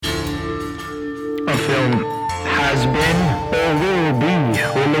film has been or will be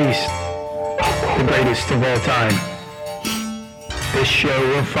released, the greatest of all time. This show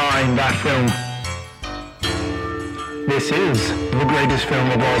will find that film. This is the greatest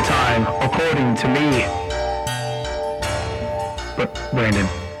film of all time, according to me. But Brandon.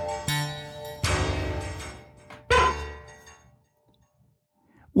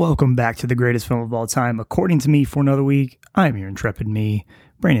 Welcome back to the greatest film of all time, according to me, for another week. I'm your intrepid me,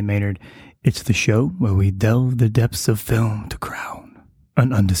 Brandon Maynard. It's the show where we delve the depths of film to crown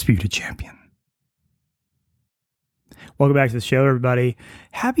an undisputed champion. Welcome back to the show, everybody.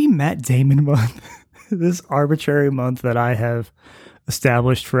 Happy Matt Damon month. This arbitrary month that I have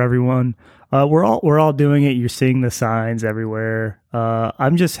established for everyone. We're all doing it. You're seeing the signs everywhere.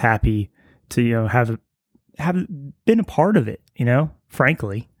 I'm just happy to have been a part of it.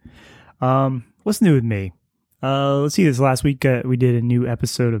 Frankly. What's new with me? Let's see. This last week we did a new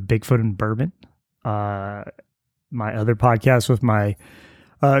episode of Bigfoot and Bourbon. My other podcast with my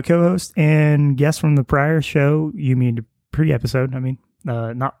co-host and guest from the prior show. You mean the pre-episode?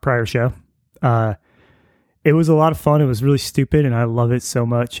 Not prior show. It was a lot of fun. It was really stupid, and I love it so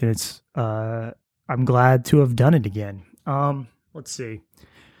much. And it's I'm glad to have done it again. Let's see.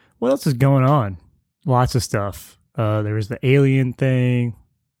 What else is going on? Lots of stuff. There was the alien thing.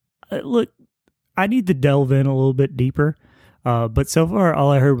 Look, I need to delve in a little bit deeper. But so far,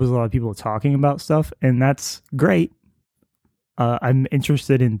 all I heard was a lot of people talking about stuff, and that's great. I'm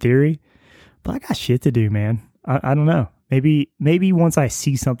interested in theory, but I got shit to do, man. I don't know. Maybe once I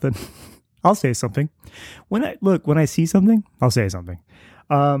see something, I'll say something. When I see something, I'll say something.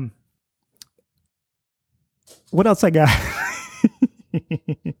 What else I got?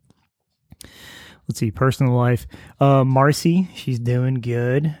 Let's see, personal life. Marcy, she's doing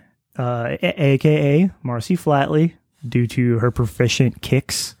good. AKA Marcy Flatley, due to her proficient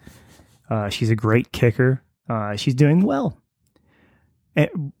kicks. She's a great kicker. She's doing well.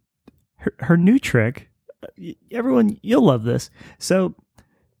 And her new trick, everyone, you'll love this. So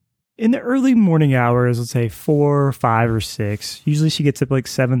in the early morning hours, let's say 4, 5, or 6, usually she gets up like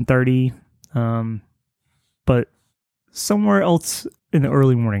 7:30. But somewhere else in the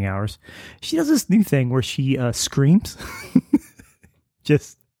early morning hours, she does this new thing where she screams.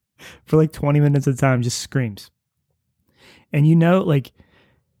 Just for like 20 minutes at a time, just screams. And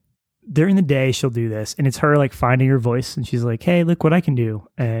during the day, she'll do this, and it's her like finding her voice, and she's like, hey, look what I can do.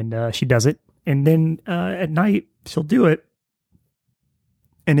 And she does it. And then at night, she'll do it.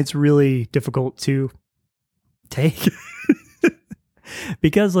 And it's really difficult to take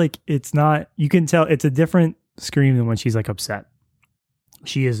because it's not, you can tell it's a different scream than when she's like upset.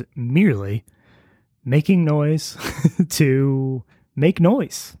 She is merely making noise to make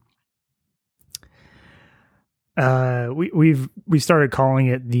noise. We started calling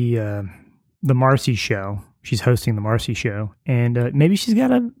it the Marcy Show. She's hosting the Marcy Show, and maybe she's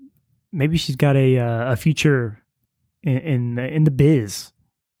got a future in the biz,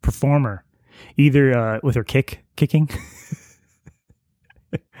 performer, either with her kicking,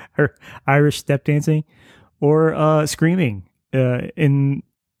 her Irish step dancing, or screaming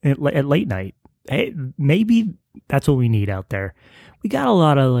at late night. Hey, maybe that's what we need out there. We got a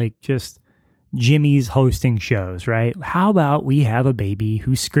lot of just Jimmy's hosting shows, right? How about we have a baby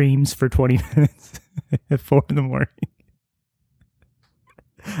who screams for 20 minutes at 4 a.m?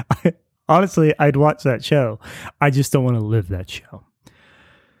 Honestly, I'd watch that show. I just don't want to live that show.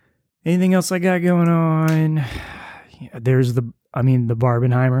 Anything else I got going on? Yeah, there's the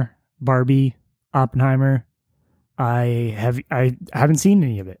Barbie, Oppenheimer. I haven't seen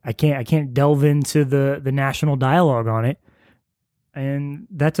any of it. I can't delve into the national dialogue on it, and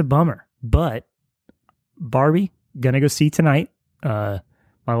that's a bummer. But Barbie, gonna go see tonight. My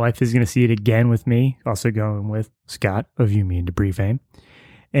wife is gonna see it again with me. Also going with Scott of You Me and Debris fame,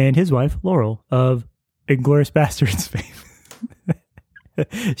 and his wife Laurel of Inglourious Basterds fame.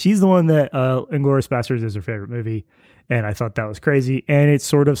 She's the one that Inglourious Basterds is her favorite movie, and I thought that was crazy. And it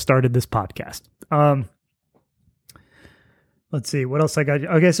sort of started this podcast. Let's see what else I got.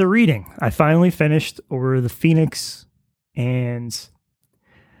 Okay, so reading. I finally finished Order of the Phoenix, and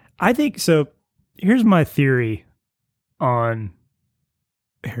I think so. Here's my theory on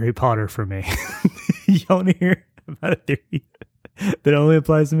Harry Potter for me. You want to hear about a theory that only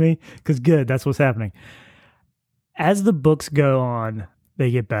applies to me? Because good, that's what's happening. As the books go on, they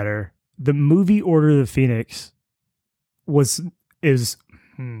get better. The movie Order of the Phoenix I want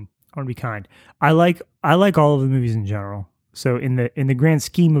to be kind. I like all of the movies in general. So in the grand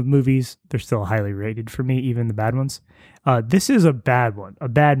scheme of movies, they're still highly rated for me, even the bad ones. This is a bad one, a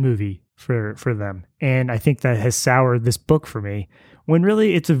bad movie for them. And I think that has soured this book for me, when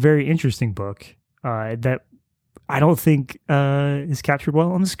really it's a very interesting book. that I don't think is captured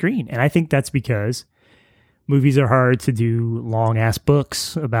well on the screen. And I think that's because movies are hard to do long-ass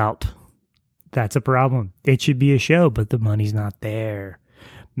books about. That's a problem. It should be a show, but the money's not there.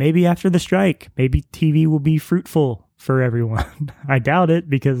 Maybe after the strike, maybe TV will be fruitful for everyone. I doubt it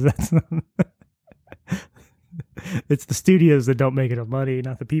because that's it's the studios that don't make enough money,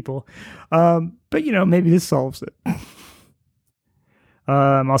 not the people. But, maybe this solves it.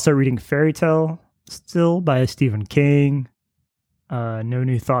 I'm also reading Fairy Tale still by Stephen King. No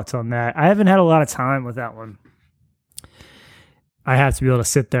new thoughts on that. I haven't had a lot of time with that one. I have to be able to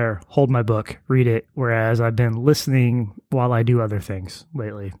sit there, hold my book, read it, whereas I've been listening while I do other things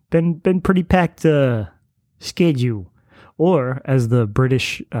lately. Been pretty packed schedule. Or, as the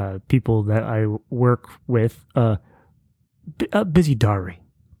British people that I work with, a busy diary.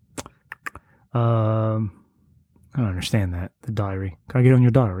 I don't understand that, the diary. Can I get on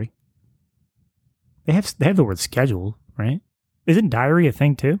your diary? They have the word schedule, right? Isn't diary a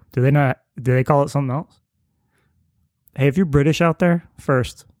thing too? Do they call it something else? Hey, if you're British out there,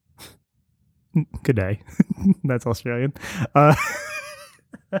 first, good day. That's Australian. I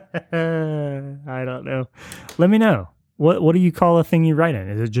don't know. Let me know. What do you call a thing you write in?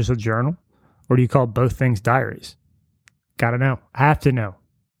 Is it just a journal? Or do you call both things diaries? Gotta know. I have to know.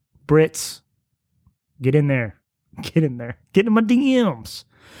 Brits, get in there. Get in there. Get in my DMs.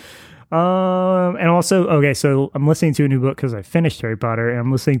 And also, okay, so I'm listening to a new book because I finished Harry Potter, and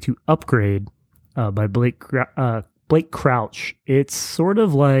I'm listening to Upgrade by Blake Crouch. It's sort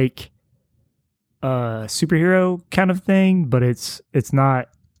of like a superhero kind of thing, but it's not.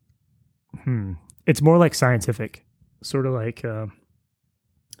 It's more like scientific, sort of like.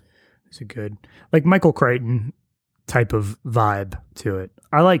 Is it good? Like Michael Crichton type of vibe to it.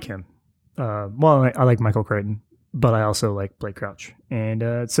 I like him. I like Michael Crichton, but I also like Blake Crouch, and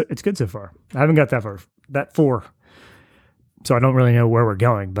it's good so far. I haven't got that far, so I don't really know where we're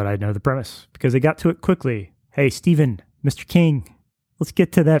going, but I know the premise because they got to it quickly. Hey, Stephen, Mr. King, let's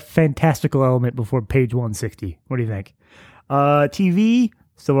get to that fantastical element before page 160. What do you think? TV,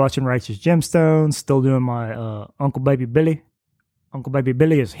 still watching Righteous Gemstones, still doing my Uncle Baby Billy. Uncle Baby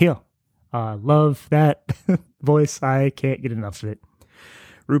Billy is here. Love that voice. I can't get enough of it.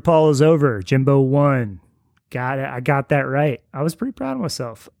 RuPaul is over. Jimbo won. Got it. I got that right. I was pretty proud of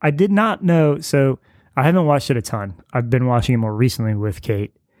myself. I did not know. So I haven't watched it a ton. I've been watching it more recently with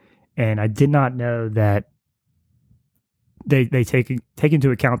Kate, and I did not know that they take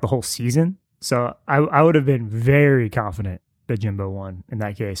into account the whole season. So I would have been very confident that Jimbo won in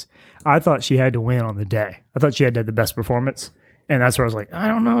that case. I thought she had to win on the day. I thought she had to have the best performance. And that's where I was like, I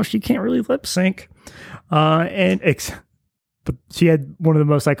don't know. She can't really lip sync. But she had one of the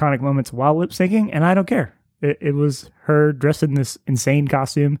most iconic moments while lip syncing, and I don't care. It was her dressed in this insane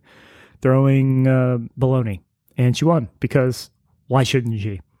costume, throwing baloney, and she won because why shouldn't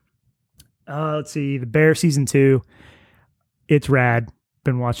she? Let's see, The Bear season 2. It's rad.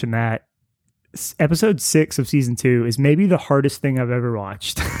 Been watching that. Episode 6 of season 2 is maybe the hardest thing I've ever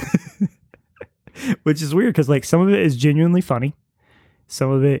watched, which is weird because like some of it is genuinely funny, some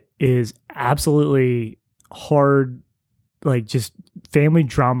of it is absolutely hard. Like just family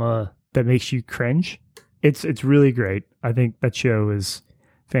drama that makes you cringe. It's really great. I think that show is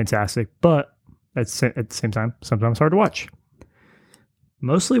fantastic, but at the same time, sometimes hard to watch.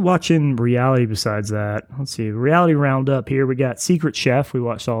 Mostly watching reality besides that. Let's see, reality roundup here. We got Secret Chef. We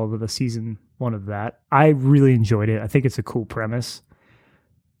watched all of the season 1 of that. I really enjoyed it. I think it's a cool premise,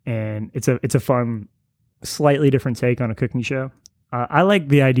 and it's a fun, slightly different take on a cooking show. I like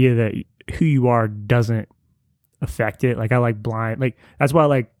the idea that who you are doesn't affect it. Like I like blind, like that's why I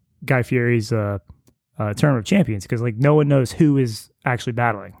like Guy Fieri's Tournament of Champions, because like no one knows who is actually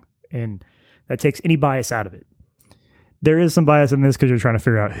battling, and that takes any bias out of it. There is some bias in this because you're trying to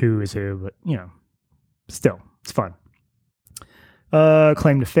figure out who is who, but still it's fun.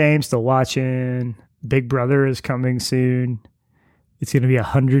 Claim to Fame, still watching. Big Brother is coming soon. It's going to be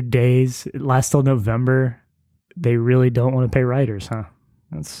 100 days. It lasts till November. They really don't want to pay writers, huh?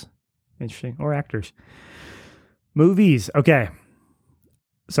 That's interesting. Or actors. Movies. Okay.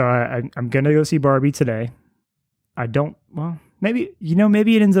 So I'm going to go see Barbie today. Maybe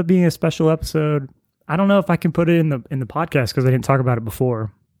it ends up being a special episode. I don't know if I can put it in the podcast because I didn't talk about it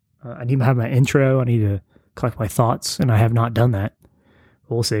before. I need to have my intro. I need to collect my thoughts, and I have not done that.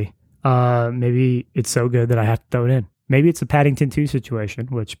 We'll see. Maybe it's so good that I have to throw it in. Maybe it's a Paddington 2 situation,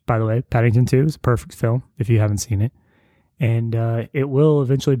 which, by the way, Paddington 2 is a perfect film if you haven't seen it. And it will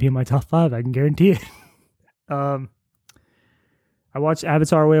eventually be in my top 5. I can guarantee it. I watched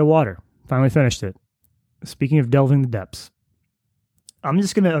Avatar: Way of Water. Finally finished it. Speaking of delving the depths, I'm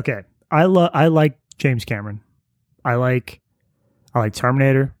just going to, okay, I like James Cameron. I like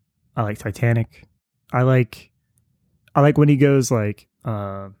Terminator. I like Titanic. I like when he goes like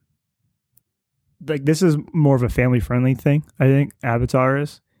this is more of a family friendly thing. I think Avatar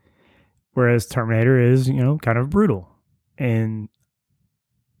is, whereas Terminator is, you know, kind of brutal. And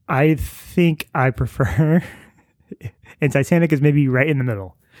I think I prefer, and Titanic is maybe right in the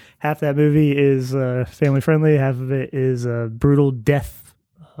middle. Half that movie is family friendly, half of it is a brutal death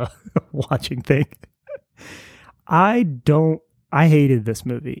watching thing. I hated this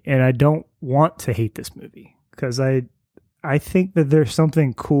movie, and I don't want to hate this movie because I think that there's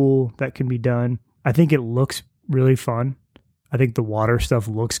something cool that can be done. I think it looks really fun. I think the water stuff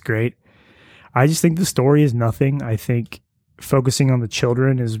looks great. I just think the story is nothing. I think focusing on the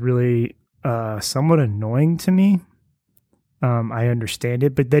children is really somewhat annoying to me. I understand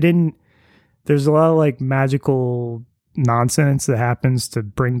it, but there's a lot of like magical nonsense that happens to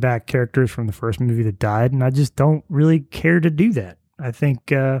bring back characters from the first movie that died, and I just don't really care to do that. I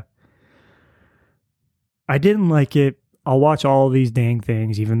think I didn't like it. I'll watch all of these dang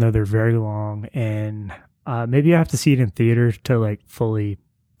things, even though they're very long, and maybe I have to see it in theater to like fully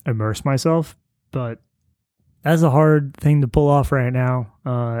immerse myself, but that's a hard thing to pull off right now.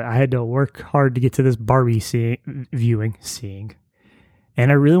 I had to work hard to get to this Barbie seeing,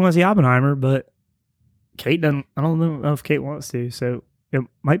 and I really want to see Oppenheimer, but Kate doesn't. I don't know if Kate wants to, so it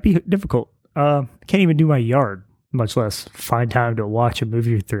might be difficult. I can't even do my yard, much less find time to watch a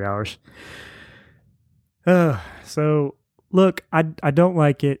movie for 3 hours. So look, I don't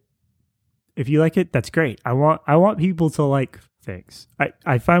like it. If you like it, that's great. I want people to like things.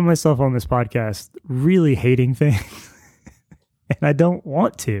 I find myself on this podcast really hating things, and I don't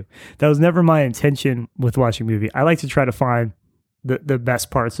want to. That was never my intention with watching a movie. I like to try to find the best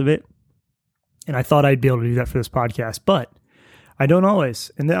parts of it, and I thought I'd be able to do that for this podcast, but I don't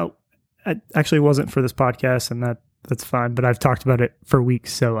always. And that actually wasn't for this podcast, and that's fine. But I've talked about it for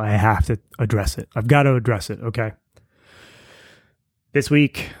weeks, so I have to address it. I've got to address it. Okay. This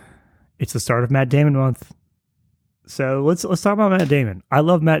week, it's the start of Matt Damon month. So let's talk about Matt Damon. I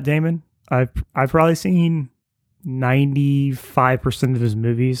love Matt Damon. I've probably seen 95% of his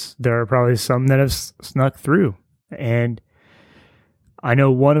movies. There are probably some that have snuck through, and I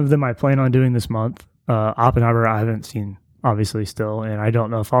know one of them I plan on doing this month. Oppenheimer I haven't seen, obviously, still, and I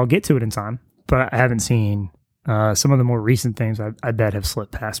don't know if I'll get to it in time, but I haven't seen some of the more recent things I bet have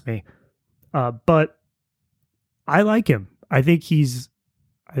slipped past me. But I like him. I think he's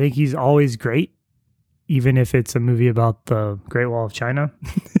always great, even if it's a movie about the Great Wall of China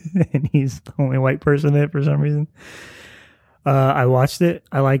and he's the only white person in it for some reason. I watched it.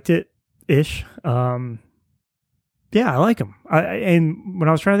 I liked it ish. Yeah, I like him. And when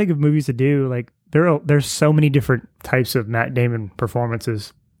I was trying to think of movies to do, like there's so many different types of Matt Damon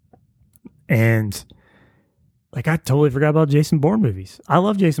performances, and like I totally forgot about Jason Bourne movies. I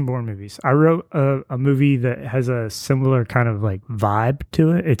love Jason Bourne movies. I wrote a movie that has a similar kind of like vibe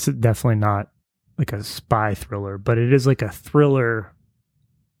to it. It's definitely not like a spy thriller, but it is like a thriller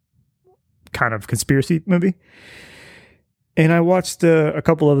kind of conspiracy movie. And I watched a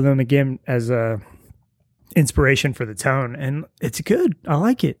couple of them again as a inspiration for the tone, and it's good. I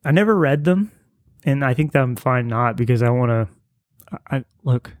like it. I never read them, and I think that I'm fine not, because I want to.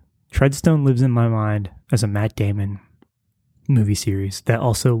 Look, Treadstone lives in my mind as a Matt Damon movie series that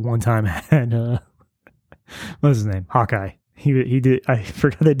also one time had what was his name? Hawkeye. He did. I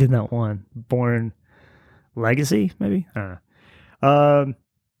forgot they did that one. Bourne Legacy, maybe. I don't know.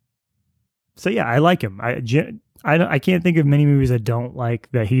 So yeah, I like him. I can't think of many movies I don't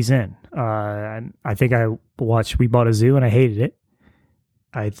like that he's in. I think I watched We Bought a Zoo and I hated it.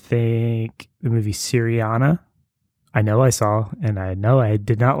 I think the movie Syriana, I know I saw, and I know I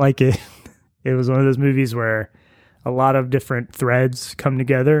did not like it. It was one of those movies where a lot of different threads come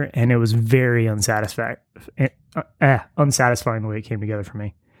together, and it was very unsatisfying the way it came together for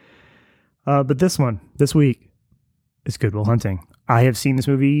me. But this week, is Good Will Hunting. I have seen this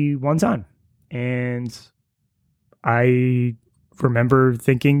movie one time, and I remember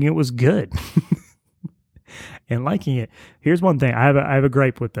thinking it was good and liking it. Here's one thing. I have a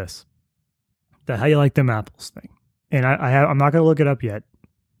gripe with this. The how you like them apples thing. And I'm not going to look it up yet,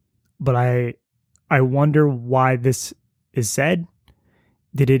 but I wonder why this is said.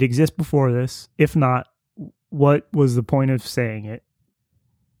 Did it exist before this? If not, what was the point of saying it?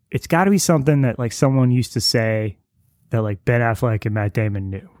 It's got to be something that like someone used to say that like Ben Affleck and Matt Damon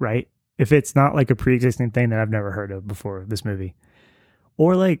knew, right? If it's not like a pre-existing thing that I've never heard of before this movie,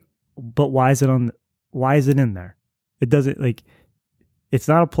 or like, but why is it in there? It doesn't like, it's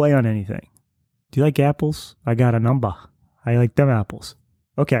not a play on anything. Do you like apples? I got a number. I like them apples.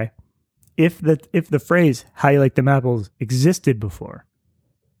 Okay. if the phrase "How you like them apples" existed before,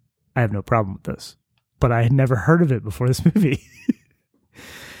 I have no problem with this. But I had never heard of it before this movie.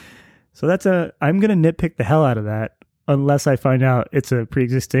 So I'm going to nitpick the hell out of that unless I find out it's a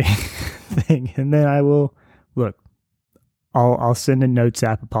pre-existing thing. And then I will, look, I'll send a Notes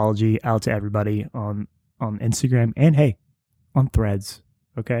app apology out to everybody on Instagram and, hey, on Threads,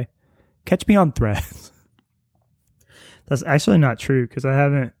 okay? Catch me on Threads. That's actually not true because I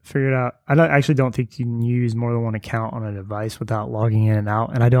haven't figured out. I actually don't think you can use more than one account on a device without logging in and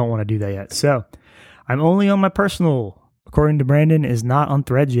out, and I don't want to do that yet. So I'm only on my personal. According to Brandon, is not on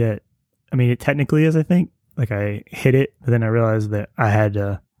Threads yet. I mean, it technically is, I think. Like, I hit it, but then I realized that I had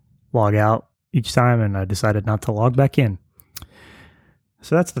to log out each time, and I decided not to log back in.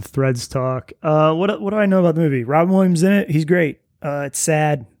 So that's the Threads talk. What do I know about the movie? Robin Williams in it. He's great. It's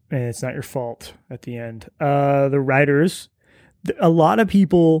sad, and it's not your fault at the end. The writers, a lot of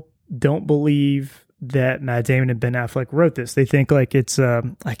people don't believe that Matt Damon and Ben Affleck wrote this. They think like it's, I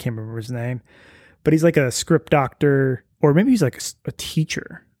can't remember his name, but he's like a script doctor, or maybe he's like a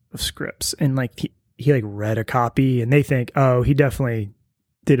teacher of scripts, and like he like read a copy, and they think, oh, he definitely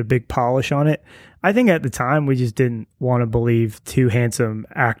did a big polish on it. I think at the time we just didn't want to believe two handsome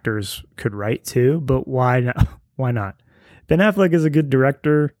actors could write too, but why not? Why not? Ben Affleck is a good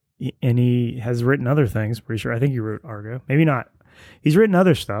director, and he has written other things. Pretty sure. I think he wrote Argo. Maybe not. He's written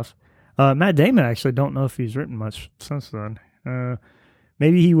other stuff. Matt Damon, actually, don't know if he's written much since then.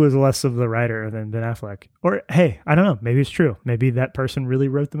 Maybe he was less of the writer than Ben Affleck. Or, hey, I don't know. Maybe it's true. Maybe that person really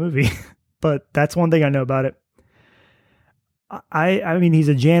wrote the movie. But that's one thing I know about it. I mean, he's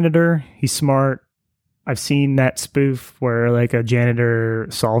a janitor. He's smart. I've seen that spoof where like a janitor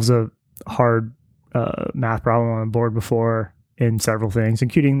solves a hard math problem on a board before in several things,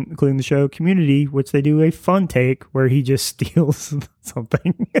 including the show Community, which they do a fun take where he just steals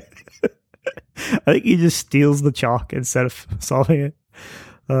something. I think he just steals the chalk instead of solving it.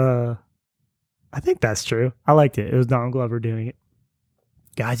 I think that's true. I liked it. It was Donald Glover doing it.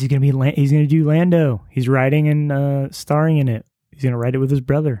 Guys, he's gonna do Lando. He's writing and starring in it. He's gonna write it with his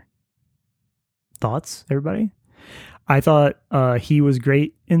brother. Thoughts, everybody? I thought he was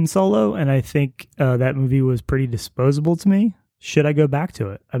great in Solo, and I think that movie was pretty disposable to me. Should I go back to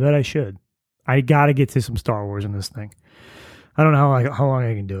it? I bet I should. I gotta get to some Star Wars in this thing. I don't know how long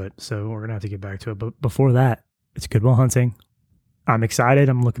I can do it, so we're gonna have to get back to it. But before that, it's Good Will Hunting. I'm excited.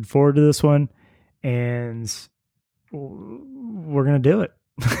 I'm looking forward to this one, and we're gonna do it.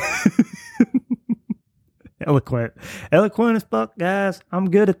 Eloquent as fuck, guys. I'm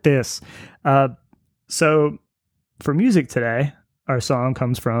good at this. So for music today, our song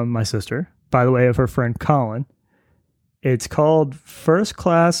comes from my sister, by the way, of her friend Colin. It's called First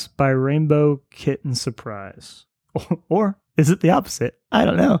Class by Rainbow Kitten Surprise. Or is it the opposite? I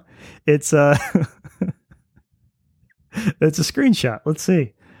don't know. It's it's a screenshot. Let's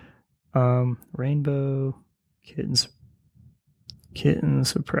see. Rainbow Kitten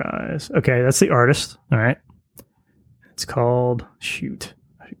Surprise. Okay, that's the artist. All right. It's called, shoot.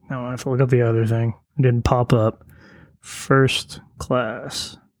 Now I have to look up the other thing. It didn't pop up. First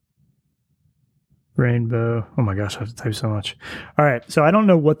Class. Rainbow. Oh my gosh, I have to type so much. All right, so I don't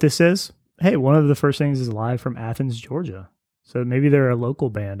know what this is. Hey, one of the first things is live from Athens, Georgia. So maybe they're a local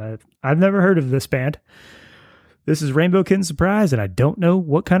band. I've never heard of this band. This is Rainbow Kitten Surprise, and I don't know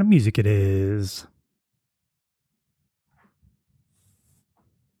what kind of music it is.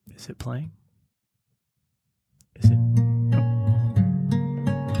 Is it playing? Is it?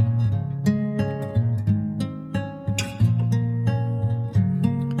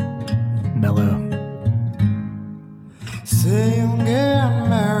 Mellow. Say you'll get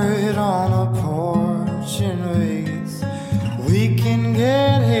married on a porch in Vegas. We can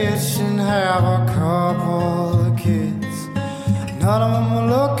get hitched and have a couple of kids. None of them will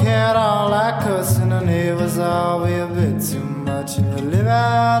look at all like us, and the neighbors all be a bit too much. And you live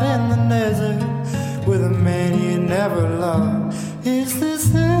out in the desert with a man you never loved. Is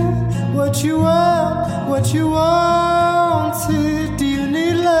this it? What you want? What you wanted? Do you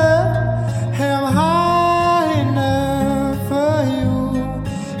need love? Am high enough for you?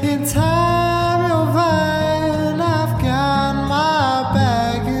 In time you'll find I've got my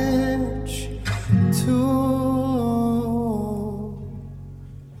baggage too.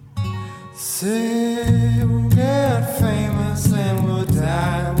 Say we'll get famous and we'll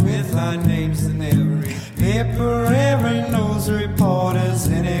die with our names in every paper, every news reporter's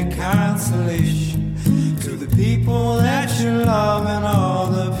any consolation to the people that you love and all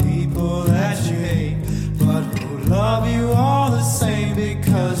the people that you hate, but who love you all the same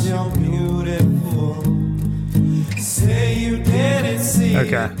because you're beautiful. Say you didn't see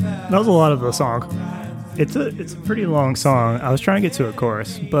Okay, that was a lot of the song. It's a pretty long song. I was trying to get to a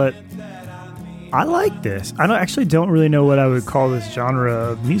chorus, but I like this. I actually don't really know what I would call this genre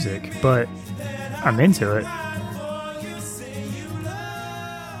of music, but I'm into it.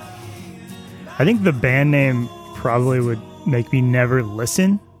 I think the band name probably would make me never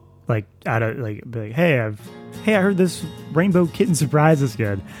listen. Like out of like, be like, hey, I heard this Rainbow Kitten Surprise is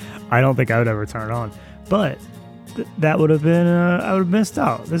good. I don't think I would ever turn it on, but that would have been I would have missed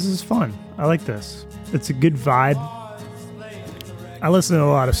out. This is fun. I like this. It's a good vibe. I listen to a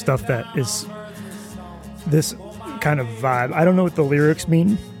lot of stuff that is this kind of vibe. I don't know what the lyrics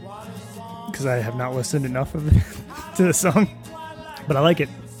mean because I have not listened enough of it to the song, but I like it.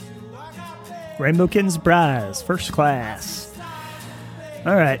 Rainbow Kitten Surprise, First Class.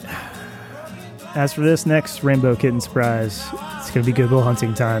 All right. As for this next Rainbow Kitten Surprise, it's going to be Good Will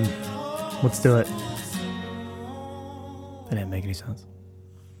Hunting time. Let's do it. That didn't make any sense.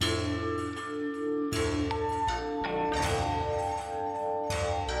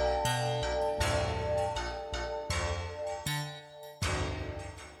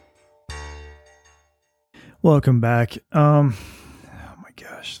 Welcome back. Oh my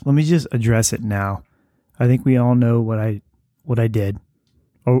gosh. Let me just address it now. I think we all know what I did.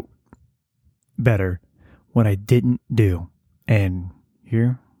 Oh, better, what I didn't do. And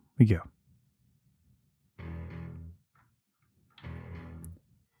here we go.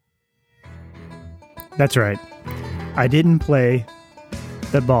 That's right. I didn't play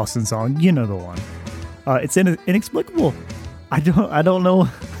that Boston song. You know the one. It's inexplicable. I don't know.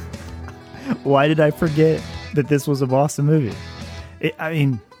 Why did I forget that this was a Boston movie?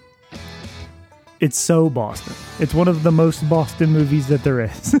 It's so Boston. It's one of the most Boston movies that there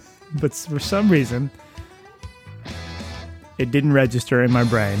is. But for some reason, it didn't register in my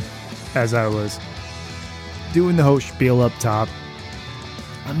brain as I was doing the whole spiel up top.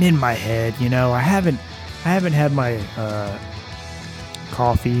 I'm in my head, you know. I haven't had my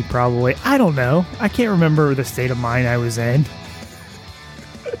coffee probably. I don't know. I can't remember the state of mind I was in.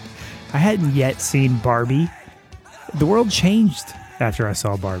 I hadn't yet seen Barbie. The world changed after I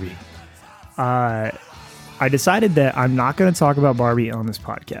saw Barbie. I decided that I'm not going to talk about Barbie on this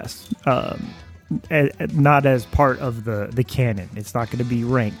podcast. Not as part of the canon. It's not going to be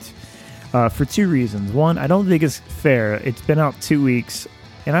ranked for two reasons. One, I don't think it's fair. It's been out 2 weeks,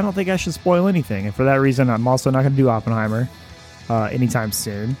 and I don't think I should spoil anything. And for that reason, I'm also not going to do Oppenheimer anytime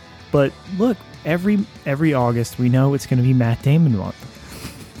soon. But look, every August, we know it's going to be Matt Damon month.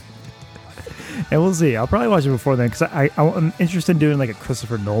 And we'll see. I'll probably watch it before then because I'm interested in doing like a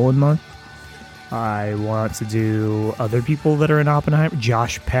Christopher Nolan month. I want to do other people that are in Oppenheimer.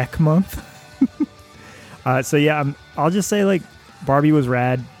 Josh Peck month. So yeah, I'll just say like Barbie was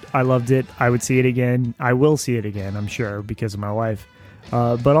rad. I loved it. I would see it again. I will see it again, I'm sure, because of my wife.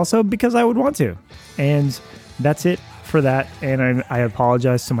 But also because I would want to. And that's it for that. And I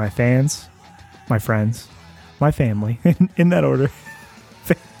apologize to my fans, my friends, my family, in that order.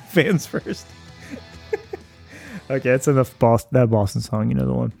 Fans first. Okay, that's enough. That Boston song, you know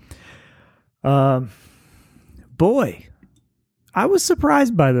the one. Boy, I was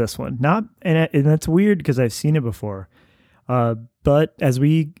surprised by this one. And that's weird because I've seen it before. But as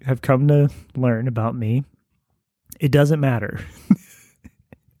we have come to learn about me, it doesn't matter.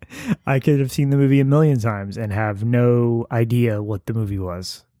 I could have seen the movie a million times and have no idea what the movie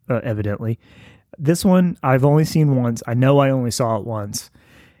was, evidently. This one, I've only seen once. I know I only saw it once.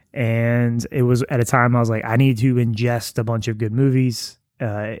 And it was at a time I was like, I need to ingest a bunch of good movies.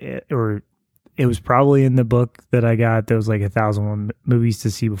 Or it was probably in the book that I got. There was like 1,001 movies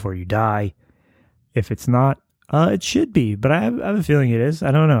to see before you die. If it's not, it should be. But I have a feeling it is.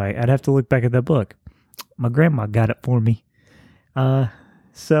 I don't know. I'd have to look back at that book. My grandma got it for me.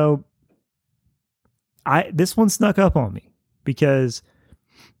 So this one snuck up on me because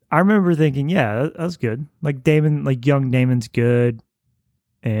I remember thinking, yeah, that was good. Like Damon, like young Damon's good.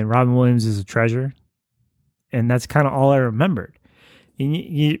 And Robin Williams is a treasure. And that's kind of all I remembered. And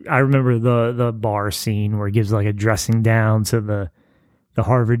I remember the bar scene where he gives like a dressing down to the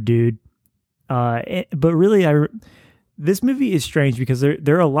Harvard dude. But really, this movie is strange because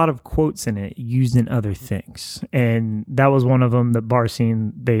there are a lot of quotes in it used in other things. And that was one of them, the bar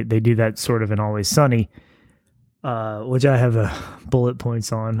scene. They do that sort of in Always Sunny, which I have bullet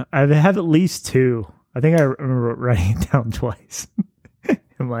points on. I have at least two. I think I remember writing it down twice.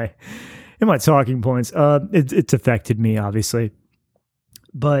 In my talking points. It's affected me, obviously.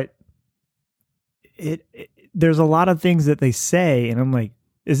 But there's a lot of things that they say, and I'm like,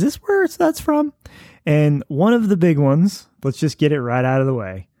 is this where that's from? And one of the big ones, let's just get it right out of the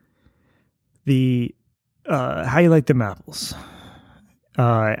way. How you like them apples?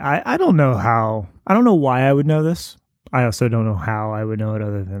 I don't know how. I don't know why I would know this. I also don't know how I would know it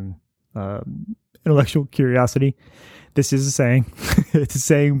other than intellectual curiosity. This is a saying. It's a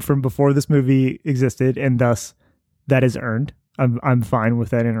saying from before this movie existed, and thus that is earned. I'm fine with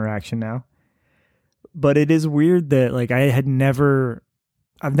that interaction now. But it is weird that like I've never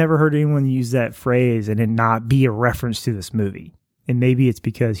heard anyone use that phrase and it not be a reference to this movie. And maybe it's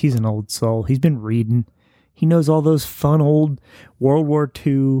because he's an old soul. He's been reading. He knows all those fun old World War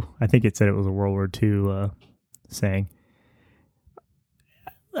II. I think it said it was a World War II saying.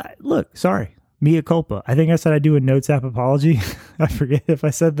 Look, sorry. Mea culpa. I think I said I'd do a Notes app apology. I forget if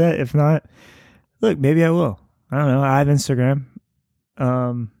I said that. If not, look, maybe I will. I don't know. I have Instagram.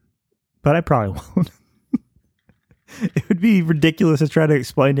 But I probably won't. It would be ridiculous to try to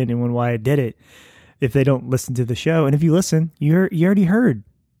explain to anyone why I did it if they don't listen to the show. And if you listen, you already heard.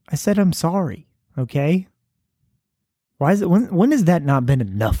 I said I'm sorry. Okay? Why is it? When has that not been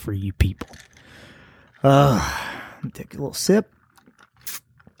enough for you people? Take a little sip.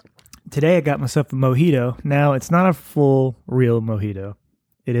 Today I got myself a mojito. Now it's not a full real mojito.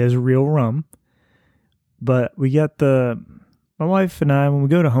 It is real rum. But we got my wife and I, when we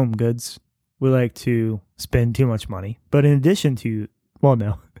go to Home Goods, we like to spend too much money. But in addition to, well,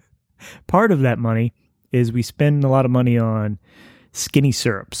 no. Part of that money is we spend a lot of money on skinny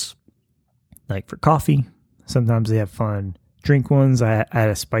syrups. Like for coffee. Sometimes they have fun drink ones. I had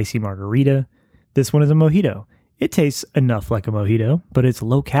a spicy margarita. This one is a mojito. It tastes enough like a mojito, but it's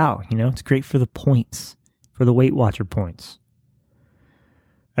low cal. You know, it's great for the points, for the Weight Watcher points.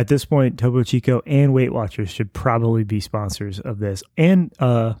 At this point, Topo Chico and Weight Watchers should probably be sponsors of this. And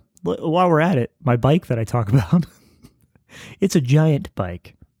while we're at it, my bike that I talk about, it's a Giant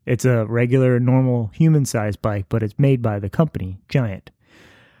bike. It's a regular, normal, human-sized bike, but it's made by the company, Giant.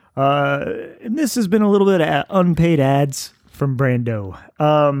 And this has been a little bit of unpaid ads from Brando.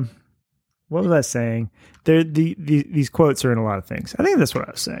 What was I saying? These quotes are in a lot of things. I think that's what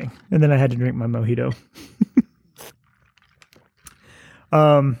I was saying. And then I had to drink my mojito.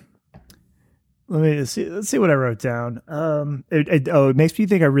 Let's see what I wrote down. It makes me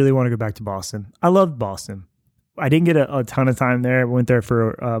think I really want to go back to Boston. I loved Boston. I didn't get a ton of time there. I went there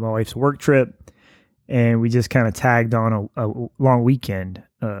for my wife's work trip, and we just kind of tagged on a long weekend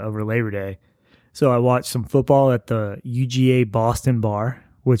over Labor Day. So I watched some football at the UGA Boston bar,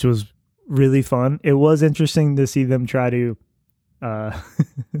 which was really fun. It was interesting to see them try to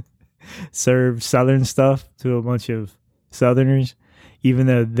serve Southern stuff to a bunch of Southerners, even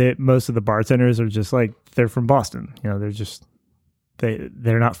though most of the bartenders are just like, they're from Boston. You know,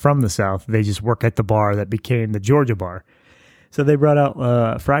 they're not from the South. They just work at the bar that became the Georgia bar. So they brought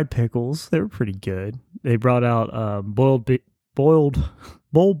out fried pickles. They were pretty good. They brought out boiled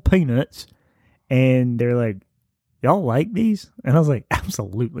peanuts, and they're like, y'all like these? And I was like,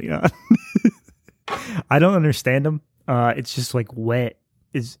 absolutely not. I don't understand them. It's just like wet.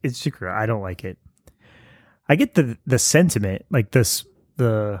 It's just, I don't like it. I get the sentiment, like this.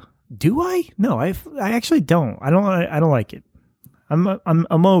 Do I? No, I actually don't. I don't like it.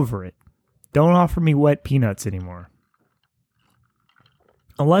 I'm over it. Don't offer me wet peanuts anymore.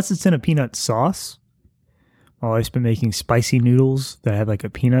 Unless it's in a peanut sauce. My wife's been making spicy noodles that have like a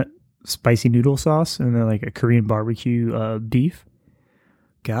peanut spicy noodle sauce and then like a Korean barbecue beef.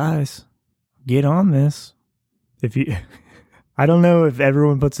 Guys, get on this. I don't know if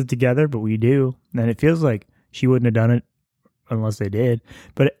everyone puts it together, but we do. And it feels like she wouldn't have done it unless they did.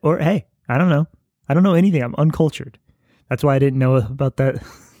 Or hey, I don't know. I don't know anything. I'm uncultured. That's why I didn't know about that.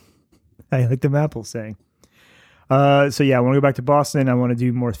 I like the Apple saying. So yeah, I want to go back to Boston. I want to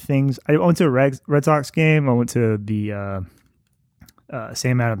do more things. I went to a Red Sox game. I went to the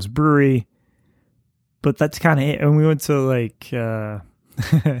Sam Adams Brewery, but that's kind of it. And we went to like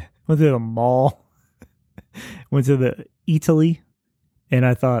went to the mall, went to the Italy, and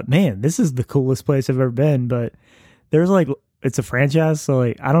I thought, man, this is the coolest place I've ever been. But there's like, it's a franchise, so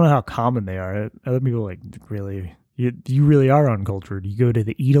like I don't know how common they are. Other people like, really. You really are uncultured. You go to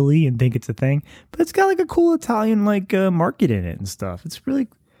the Italy and think it's a thing, but it's got like a cool Italian like market in it and stuff. It's really,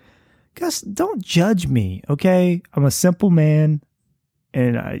 guys, don't judge me, okay? I'm a simple man,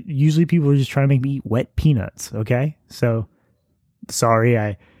 and usually people are just trying to make me eat wet peanuts, okay? So, sorry,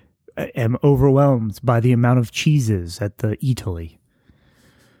 I am overwhelmed by the amount of cheeses at the Italy.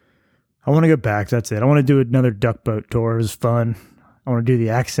 I want to go back. That's it. I want to do another duck boat tour. It was fun. I want to do the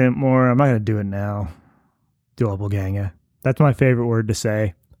accent more. I'm not going to do it now. Doppelganger. That's my favorite word to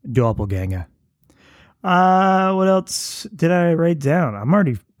say. Doppelganger. What else did I write down? I'm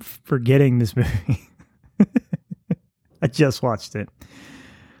already forgetting this movie. I just watched it.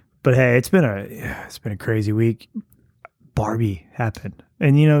 But hey, it's been a crazy week. Barbie happened.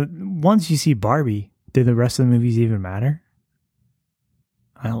 And, once you see Barbie, did the rest of the movies even matter?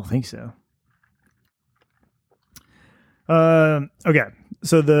 I don't think so. Okay.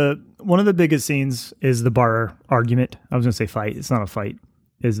 So one of the biggest scenes is the bar argument. I was going to say fight. It's not a fight.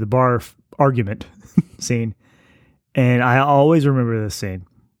 Is the bar argument scene. And I always remember this scene.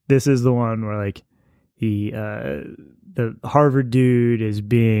 This is the one where like the Harvard dude is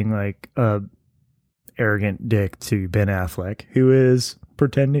being like a arrogant dick to Ben Affleck, who is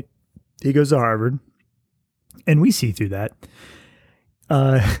pretending he goes to Harvard. And we see through that.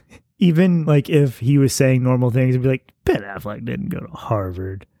 Even like if he was saying normal things, it'd be like, Ben Affleck didn't go to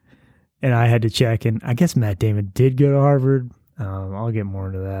Harvard. And I had to check, and I guess Matt Damon did go to Harvard. I'll get more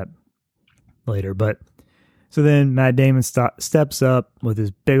into that later. But so then Matt Damon steps up with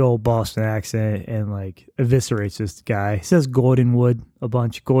his big old Boston accent and like eviscerates this guy. He says Gordonwood a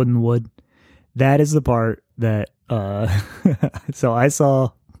bunch, Gordonwood. That is the part that, so I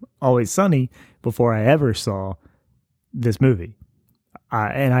saw Always Sunny before I ever saw this movie.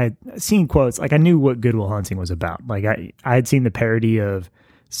 And I seen quotes, like I knew what Good Will Hunting was about. Like I had seen the parody of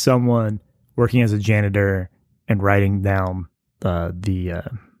someone working as a janitor and writing down the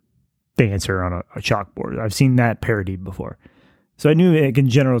answer on a chalkboard. I've seen that parodied before. So I knew in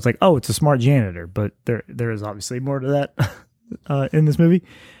general, it's like, oh, it's a smart janitor, but there is obviously more to that in this movie.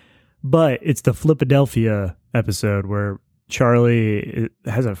 But it's the Flipadelphia episode where Charlie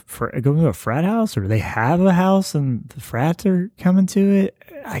has goes to a frat house, or they have a house and the frats are coming to it.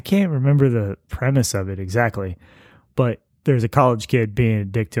 I can't remember the premise of it exactly, but there's a college kid being a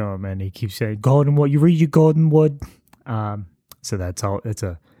dick to him and he keeps saying, Goldenwood, you read your Goldenwood. So that's all. It's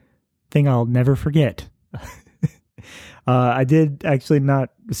a thing I'll never forget. I did actually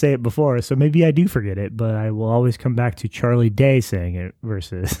not say it before, so maybe I do forget it, but I will always come back to Charlie Day saying it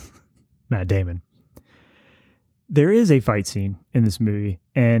versus Matt Damon. There is a fight scene in this movie,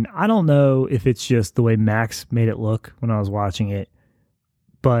 and I don't know if it's just the way Max made it look when I was watching it,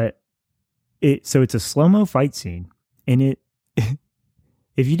 but it's a slow-mo fight scene, and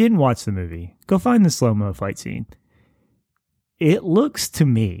if you didn't watch the movie, go find the slow-mo fight scene. It looks to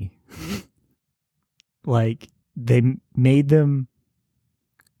me like they made them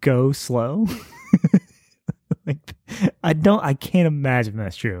go slow. Like, I can't imagine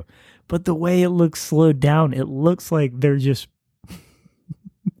that's true. But the way it looks slowed down, it looks like they're just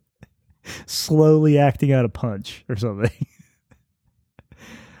slowly acting out a punch or something.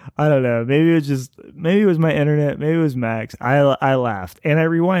 I don't know. Maybe it was my internet. Maybe it was Max. I laughed and I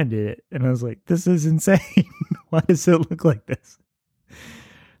rewinded it and I was like, this is insane. Why does it look like this?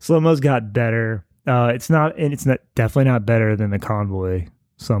 Slow-mo's got better. It's definitely not better than the convoy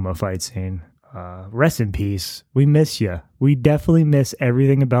slow-mo fight scene. Rest in peace. We miss you. We definitely miss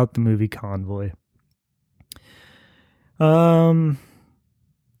everything about the movie Convoy. What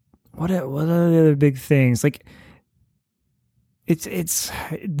are the other big things? Like, it's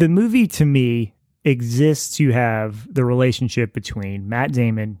the movie to me exists to have the relationship between Matt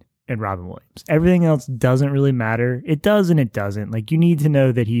Damon and Robin Williams. Everything else doesn't really matter. It does and it doesn't. Like, you need to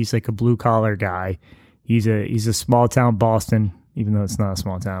know that he's like a blue collar guy. He's a small town Boston, even though it's not a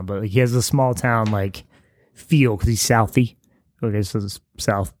small town, but like he has a small town like feel because he's Southie. Okay, so it's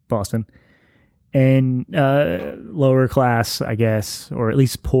South Boston, and lower class, I guess, or at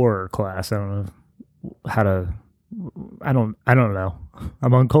least poorer class. I don't know how to. I don't know.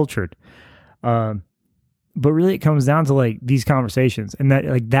 I'm uncultured. But really, it comes down to like these conversations, and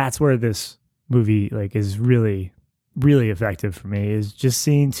that's where this movie like is really, really effective for me. Is just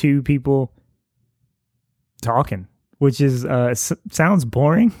seeing two people talking. Which is sounds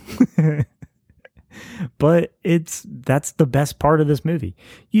boring, but that's the best part of this movie.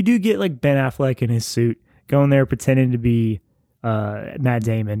 You do get like Ben Affleck in his suit going there pretending to be Matt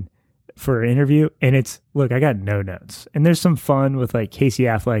Damon for an interview, and I got no notes. And there's some fun with like Casey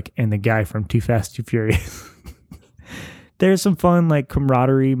Affleck and the guy from Too Fast, Too Furious. There's some fun like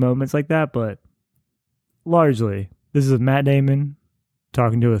camaraderie moments like that, but largely this is Matt Damon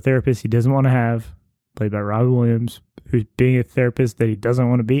talking to a therapist he doesn't want to have, played by Robin Williams, who's being a therapist that he doesn't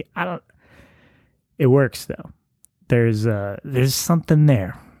want to be. It works though. There's something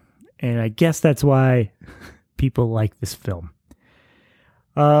there. And I guess that's why people like this film.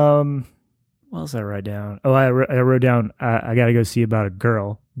 What else did I write down? Oh, I wrote down, I got to go see About a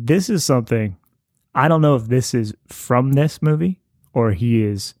Girl. This is something, I don't know if this is from this movie or he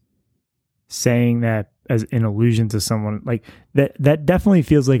is saying that as an allusion to someone like that definitely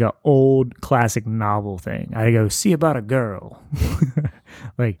feels like an old classic novel thing. I go see About a Girl.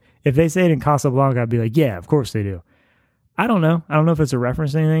 Like if they say it in Casablanca, I'd be like, yeah, of course they do. I don't know if it's a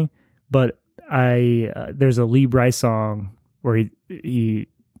reference to anything, but there's a Lee Brice song where he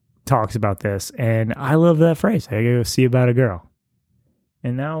talks about this, and I love that phrase. I go see about a girl.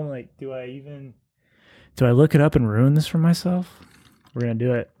 And now I'm like, do I look it up and ruin this for myself? We're going to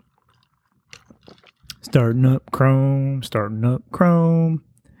do it. Starting up Chrome.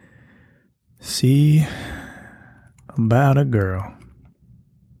 See about a girl.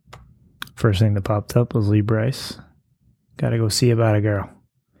 First thing that popped up was Lee Bryce. Gotta go see about a girl.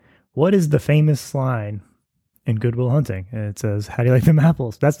 What is the famous line in Good Will Hunting? And it says, how do you like them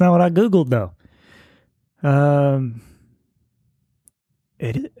apples? That's not what I Googled, though.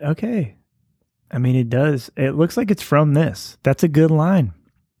 Okay. I mean, it does. It looks like it's from this. That's a good line.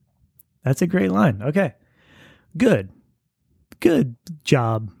 That's a great line. Okay. Good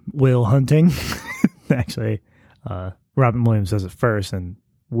job, Will Hunting. Actually, Robin Williams says it first, and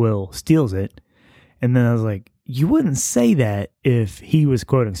Will steals it. And then I was like, you wouldn't say that if he was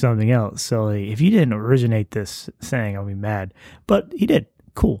quoting something else. So like, if you didn't originate this saying, I'll be mad. But he did.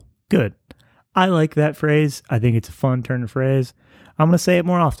 Cool. Good. I like that phrase. I think it's a fun turn of phrase. I'm going to say it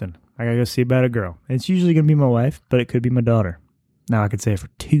more often. I got to go see about a girl. It's usually going to be my wife, but it could be my daughter. Now I could say it for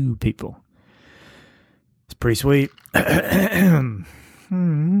 2 people. It's pretty sweet.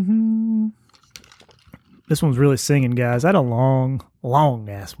 This one's really singing, guys. I had a long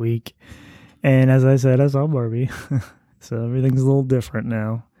ass week. And as I said, I saw Barbie. So everything's a little different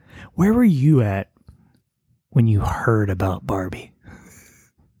now. Where were you at when you heard about Barbie?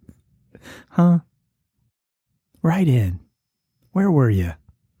 Huh? Right in. Where were you?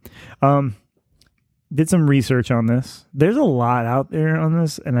 Did some research on this. There's a lot out there on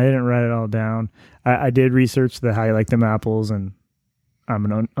this, and I didn't write it all down. I did research the how you like them apples, and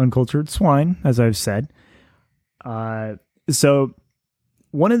I'm an uncultured swine, as I've said. So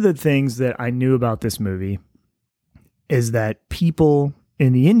one of the things that I knew about this movie is that people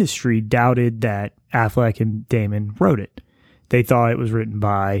in the industry doubted that Affleck and Damon wrote it. They thought it was written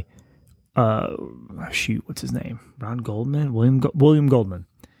by, what's his name? Ron Goldman? William Goldman.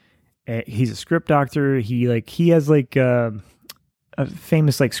 He's a script doctor. He has a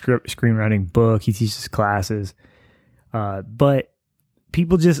famous screenwriting book. He teaches classes. But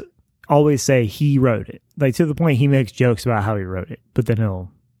people just always say he wrote it. Like, to the point he makes jokes about how he wrote it, but then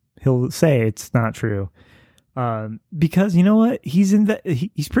he'll say it's not true. Because you know what? He's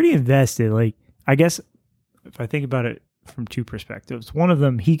pretty invested. Like, I guess if I think about it from 2 perspectives, one of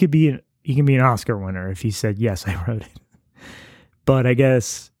them, he can be an Oscar winner if he said, yes, I wrote it. But I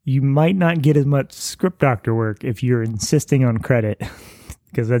guess you might not get as much script doctor work if you're insisting on credit,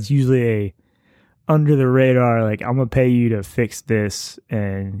 because that's usually a under the radar, like, I'm going to pay you to fix this,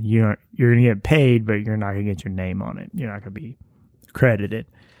 and you're going to get paid, but you're not going to get your name on it. You're not going to be credited.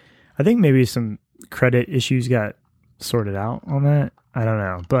 I think maybe some credit issues got sorted out on that. I don't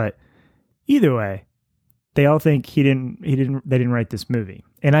know. But either way, they all think they didn't write this movie.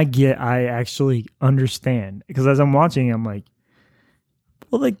 And I actually understand, because as I'm watching, I'm like,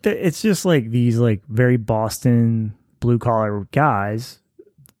 well, like, it's just like these like very Boston blue collar guys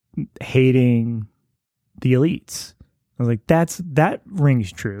hating the elites. I was like, that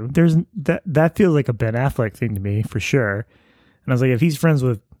rings true. There's that feels like a Ben Affleck thing to me for sure. And I was like, if he's friends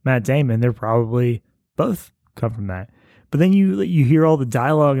with Matt Damon, they're probably both come from that. But then you hear all the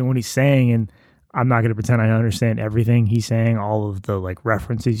dialogue and what he's saying, and I'm not going to pretend I understand everything he's saying, all of the like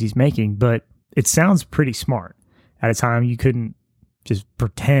references he's making, but it sounds pretty smart. At a time you couldn't just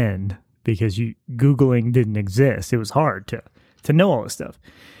pretend, because Googling didn't exist. It was hard to know all this stuff.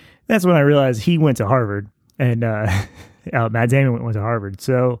 That's when I realized he went to Harvard, and Matt Damon went to Harvard.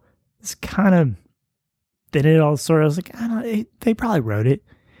 So it's kind of, then it all sort of, I was like, I don't know, they probably wrote it.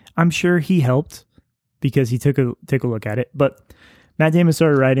 I'm sure he helped because he took a look at it. But Matt Damon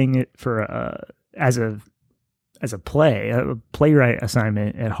started writing it for as a playwright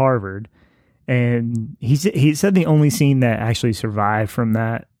assignment at Harvard. And he said the only scene that actually survived from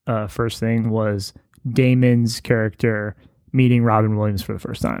that first thing was Damon's character meeting Robin Williams for the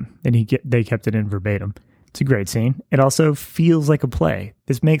first time, and they kept it in verbatim. It's a great scene. It also feels like a play.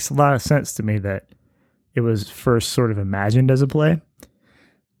 This makes a lot of sense to me that it was first sort of imagined as a play,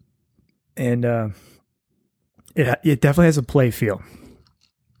 and it definitely has a play feel,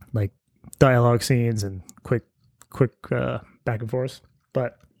 like dialogue scenes and quick back and forth.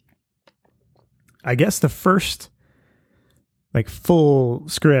 But I guess the first like full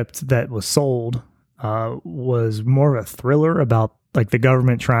script that was sold was more of a thriller about like the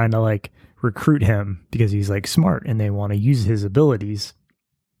government trying to like recruit him because he's like smart and they want to use his abilities.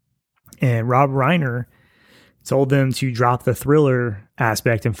 And Rob Reiner told them to drop the thriller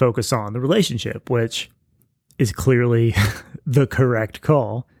aspect and focus on the relationship, which is clearly the correct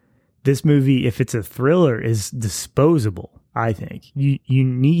call. This movie, if it's a thriller, is disposable. I think you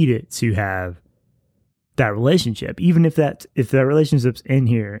need it to have that relationship, even if that relationship's in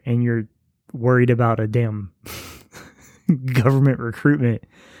here and you're worried about a damn government recruitment,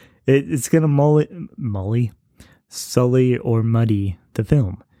 it's gonna sully or muddy the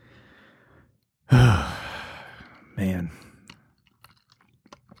film. Man,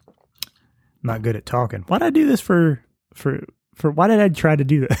 not good at talking. Why'd I do this for why did I try to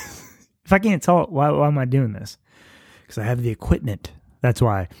do this? If I can't talk, why am I doing this? Because I have the equipment. That's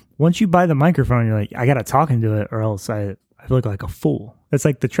why. Once you buy the microphone, you're like, I got to talk into it or else I look like a fool. That's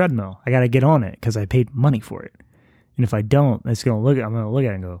like the treadmill. I got to get on it because I paid money for it. And if I don't, I'm going to look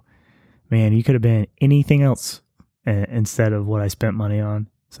at it and go, man, you could have been anything else instead of what I spent money on.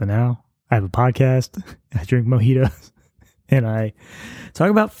 So now I have a podcast, I drink mojitos, and I talk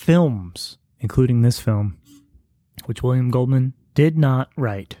about films, including this film, which William Goldman did not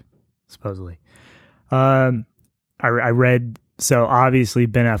write, supposedly. I read, so obviously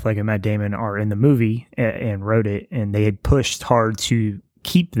Ben Affleck and Matt Damon are in the movie and wrote it, and they had pushed hard to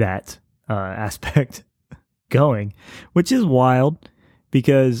keep that aspect going, which is wild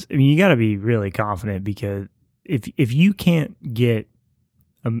because, I mean, you got to be really confident because if you can't get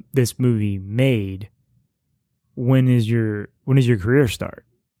this movie made, when is your career start?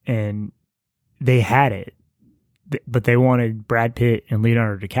 And they had it, but they wanted Brad Pitt and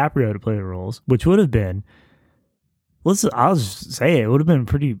Leonardo DiCaprio to play the roles, which would have been, I'll just say it would have been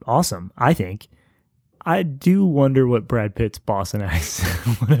pretty awesome, I think. I do wonder what Brad Pitt's Boston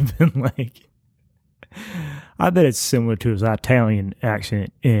accent would have been like. I bet it's similar to his Italian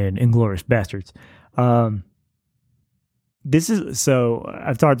accent in Inglourious Bastards. So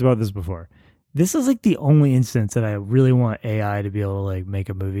I've talked about this before. This is like the only instance that I really want AI to be able to like make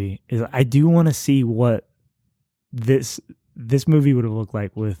a movie. Is I do want to see what this movie would have looked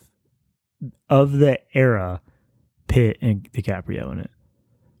like with of the era, Pitt and DiCaprio in it.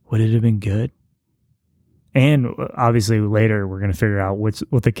 Would it have been good? And obviously later we're going to figure out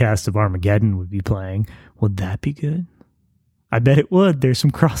what the cast of Armageddon would be playing. Would that be good? I bet it would. There's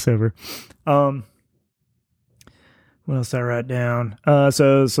some crossover. What else did I write down?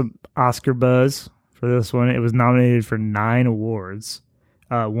 So some Oscar buzz for this one. It was nominated for 9 awards.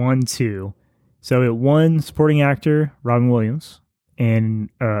 Won 2. So it won supporting actor, Robin Williams, and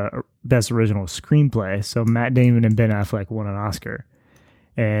best original screenplay. So Matt Damon and Ben Affleck won an Oscar.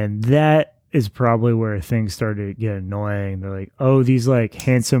 And that is probably where things started to get annoying. They're like, oh, these like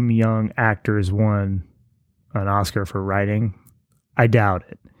handsome young actors won an Oscar for writing. I doubt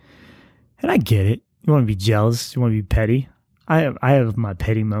it. And I get it. You want to be jealous. You want to be petty. I have my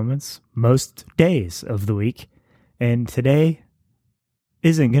petty moments most days of the week. And today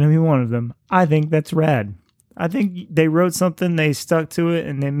isn't going to be one of them. I think that's rad. I think they wrote something, they stuck to it,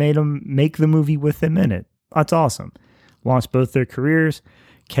 and they made them make the movie with them in it. That's awesome. Launched both their careers.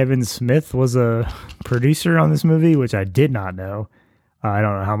 Kevin Smith was a producer on this movie, which I did not know. I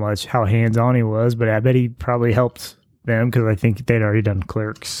don't know how hands-on he was, but I bet he probably helped them because I think they'd already done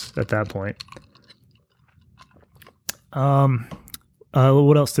Clerks at that point.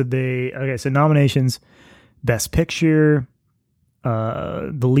 What else did they... Okay, so nominations. Best Picture,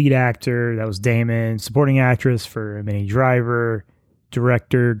 the lead actor, that was Damon. Supporting actress for Minnie Driver.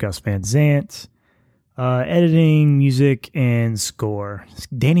 Director, Gus Van Sant. Editing, music, and score.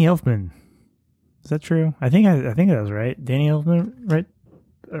 Danny Elfman. Is that true? I think that was right. Danny Elfman, right?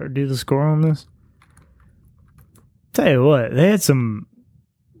 Or do the score on this? Tell you what, they had some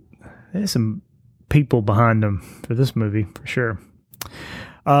people behind them for this movie for sure.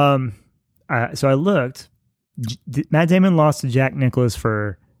 So I looked. Matt Damon lost to Jack Nicklaus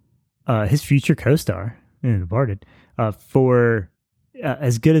for his future co-star in Departed for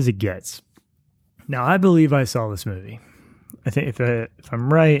As Good as It Gets. Now, I believe I saw this movie. I think if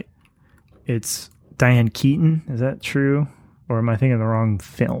I'm right, it's Diane Keaton. Is that true? Or am I thinking of the wrong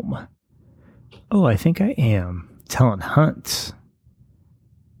film? Oh, I think I am. Helen Hunt.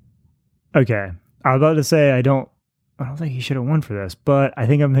 Okay. I was about to say I don't think he should have won for this, but I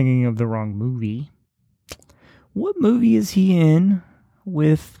think I'm thinking of the wrong movie. What movie is he in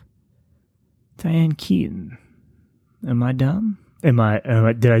with Diane Keaton? Am I dumb? Did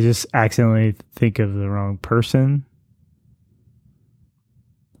I just accidentally think of the wrong person?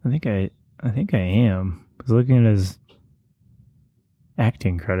 I think I am. I was looking at his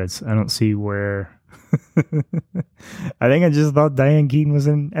acting credits. I don't see where. I think I just thought Diane Keaton was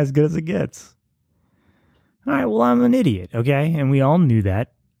in As Good as It Gets. All right, well, I'm an idiot, okay? And we all knew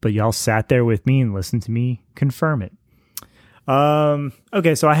that, but y'all sat there with me and listened to me confirm it.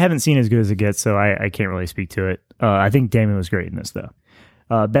 Okay, so I haven't seen As Good as It Gets, so I can't really speak to it. I think Damon was great in this,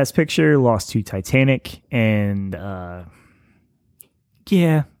 though. Best Picture lost to Titanic, and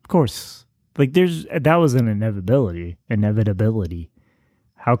Yeah, of course. Like that was an inevitability.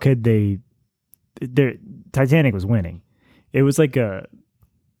 How could they? Titanic was winning. It was a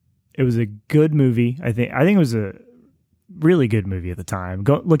good movie. I think it was a really good movie at the time.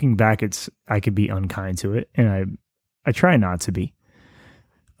 Looking back, I could be unkind to it, and I try not to be,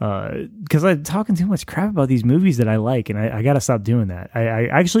 because I'm talking too much crap about these movies that I like, and I got to stop doing that. I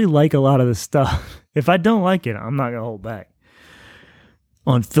actually like a lot of this stuff. If I don't like it, I'm not gonna hold back.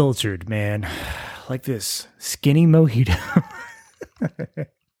 Unfiltered, man, like this skinny mojito.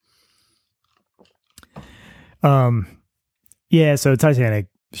 Yeah, so Titanic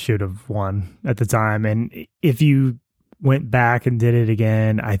should have won at the time, and if you went back and did it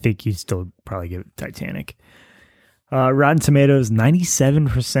again, I think you'd still probably give it Titanic. Rotten Tomatoes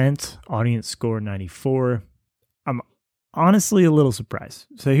 97%, audience score 94. I'm honestly a little surprised.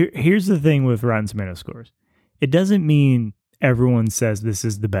 So here's the thing with Rotten Tomatoes scores. It doesn't mean everyone says this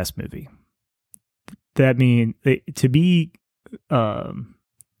is the best movie. That means to be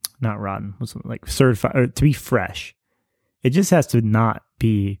not rotten, like certified, or to be fresh. It just has to not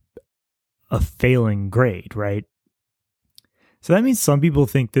be a failing grade, right? So that means some people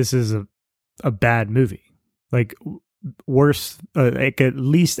think this is a bad movie, like worse, like at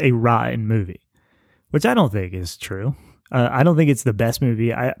least a rotten movie, which I don't think is true. I don't think it's the best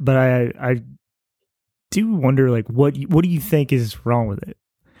movie. But I do wonder, like, what do you think is wrong with it?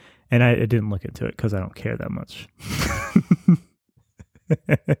 And I didn't look into it because I don't care that much.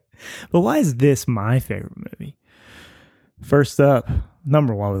 But why is this my favorite movie? First up,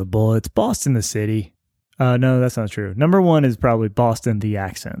 number one with a bullet, it's Boston the City. No, that's not true. Number one is probably Boston the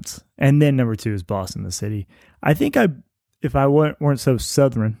Accents. And then number two is Boston the City. I think if I weren't so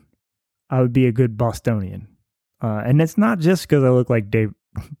Southern, I would be a good Bostonian. And it's not just because I look like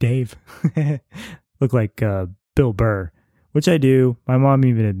Dave. Look like Bill Burr, which I do. My mom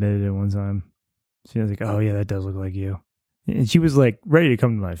even admitted it one time. She was like, oh yeah, that does look like you. And she was like ready to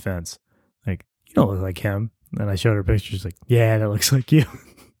come to my fence. Like, you don't look like him. And I showed her pictures, like, yeah, that looks like you.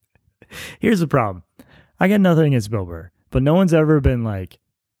 Here's the problem. I got nothing against Bill Burr, but no one's ever been like,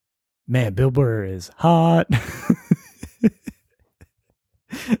 man, Bill Burr is hot.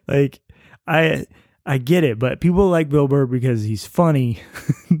 Like, I get it, but people like Bill Burr because he's funny,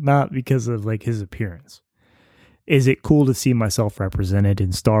 not because of like his appearance. Is it cool to see myself represented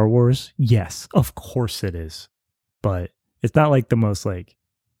in Star Wars? Yes, of course it is. But it's not like the most like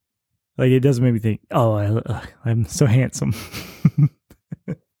it doesn't make me think, oh, I'm so handsome.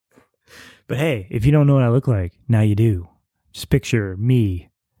 But hey, if you don't know what I look like, now you do. Just picture me,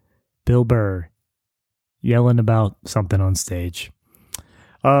 Bill Burr, yelling about something on stage.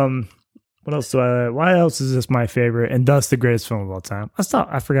 What else why else is this my favorite and thus the greatest film of all time?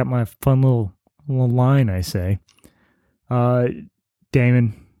 I forgot my fun little line I say.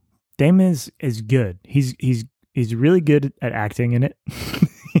 Damon is good. He's really good at acting in it.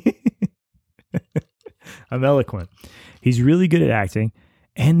 I'm eloquent. He's really good at acting,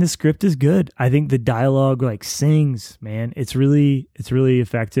 and the script is good. I think the dialogue like sings, man. It's really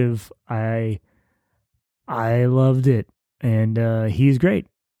effective. I loved it, and he's great.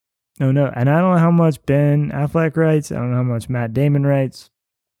 No, and I don't know how much Ben Affleck writes. I don't know how much Matt Damon writes.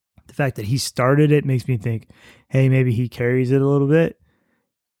 The fact that he started it makes me think, hey, maybe he carries it a little bit.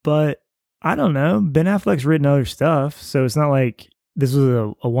 But I don't know. Ben Affleck's written other stuff, so it's not like this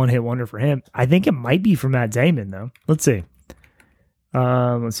was a one-hit wonder for him. I think it might be for Matt Damon, though. Let's see.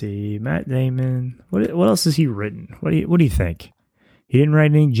 Matt Damon. What else has he written? What do you think? He didn't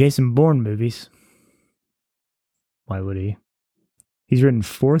write any Jason Bourne movies. Why would he? He's written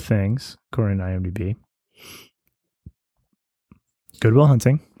 4 things, according to IMDb. Good Will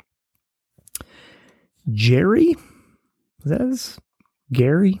Hunting. Jerry? Was that his?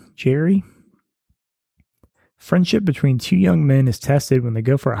 Jerry? Friendship between 2 young men is tested when they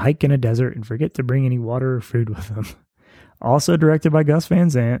go for a hike in a desert and forget to bring any water or food with them. Also directed by Gus Van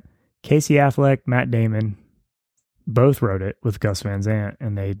Sant. Casey Affleck, Matt Damon both wrote it with Gus Van Sant,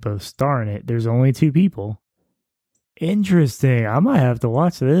 and they both star in it. There's only 2 people. Interesting. I might have to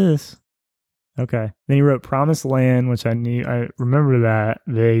watch this. Okay. Then he wrote Promised Land, which I remember that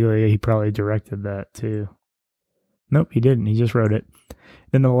vaguely. He probably directed that too. Nope, he didn't. He just wrote it.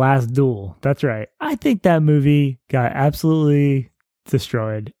 Then The Last Duel. That's right. I think that movie got absolutely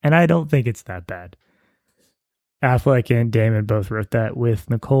destroyed, and I don't think it's that bad. Affleck and Damon both wrote that with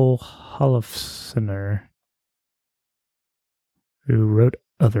Nicole Holofcener, who wrote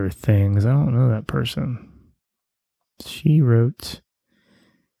other things. I don't know that person. She wrote...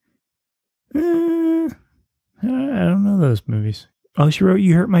 I don't know those movies. Oh, she wrote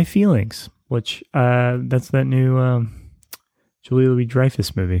You Hurt My Feelings, which that's that new Julia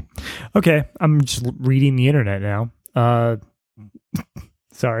Louis-Dreyfus movie. Okay, I'm just reading the internet now.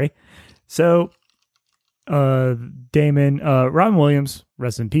 Sorry. So, Damon, Robin Williams,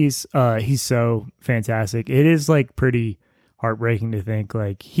 rest in peace. He's so fantastic. It is like pretty heartbreaking to think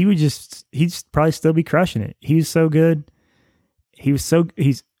like he'd probably still be crushing it. He was so good. He's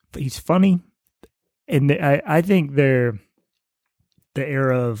funny. And I think the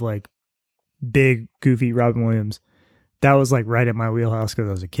era of like big, goofy Robin Williams, that was like right at my wheelhouse because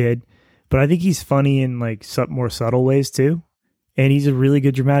I was a kid. But I think he's funny in like more subtle ways too. And he's a really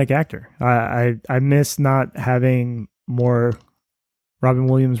good dramatic actor. I miss not having more Robin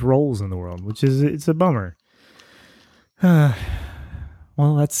Williams roles in the world, it's a bummer.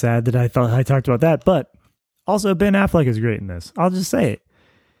 Well, that's sad that I thought I talked about that. But also Ben Affleck is great in this. I'll just say it.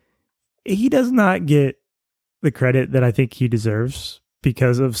 He does not get the credit that I think he deserves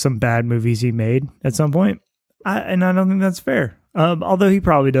because of some bad movies he made at some point. And I don't think that's fair. Although he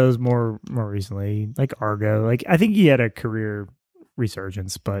probably does more recently, like Argo. Like I think he had a career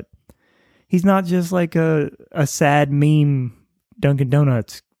resurgence, but he's not just like a sad meme Dunkin'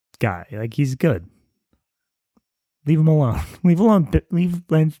 Donuts guy. Like he's good. Leave him alone. Leave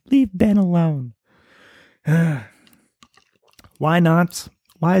Ben alone. Why not?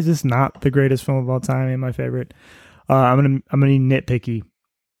 Why is this not the greatest film of all time and my favorite? I'm gonna be nitpicky.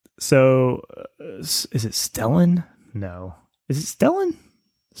 So, is it Stellan? No. Is it Stellan?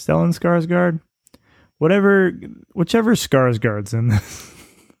 Stellan Skarsgård? Whichever Skarsgård's in this.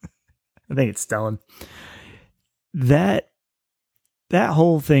 I think it's Stellan. That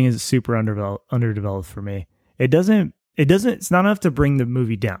whole thing is super underdeveloped for me. It's not enough to bring the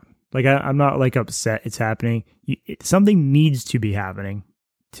movie down. Like I'm not like upset it's happening. Something needs to be happening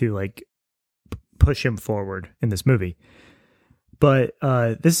to like push him forward in this movie. But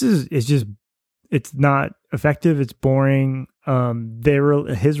it's not effective. It's boring.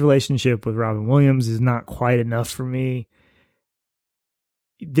 His relationship with Robin Williams is not quite enough for me.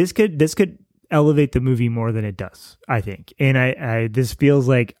 This could elevate the movie more than it does, I think. And this feels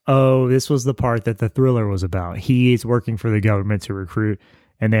like, this was the part that the thriller was about. He is working for the government to recruit,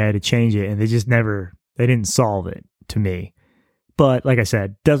 and they had to change it, and they didn't solve it to me. But like I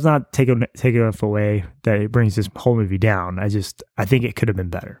said, does not take enough away that it brings this whole movie down. I think it could have been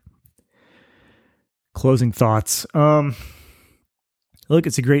better. Closing thoughts. Look,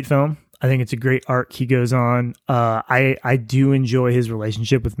 it's a great film. I think it's a great arc he goes on. I do enjoy his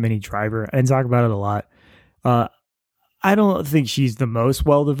relationship with Minnie Driver. I didn't talk about it a lot. I don't think she's the most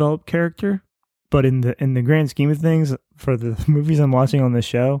well-developed character, but in the grand scheme of things, for the movies I'm watching on this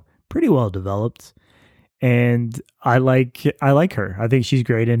show, pretty well developed. And I like her. I think she's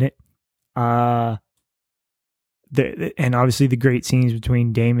great in it. And obviously the great scenes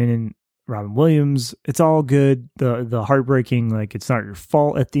between Damon and Robin Williams, it's all good. The heartbreaking, like it's not your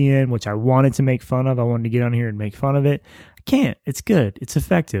fault at the end, which I wanted to make fun of. I wanted to get on here and make fun of it. I can't. It's good. It's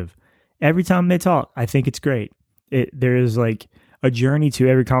effective. Every time they talk, I think it's great. There is like a journey to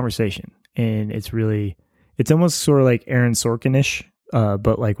every conversation, and it's almost sort of like Aaron Sorkin-ish,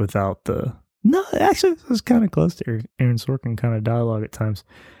 but like without the. No, actually, it was kind of close to Aaron Sorkin kind of dialogue at times.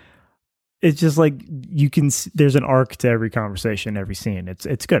 It's just like there's an arc to every conversation, every scene.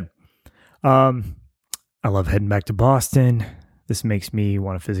 It's good. I love heading back to Boston. This makes me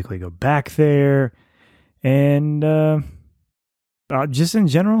want to physically go back there. And just in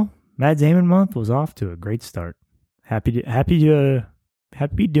general, Matt Damon month was off to a great start. Happy to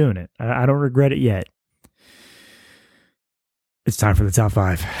be doing it. I don't regret it yet. It's time for the top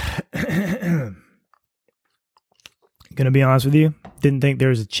 5. Gonna be honest with you, didn't think there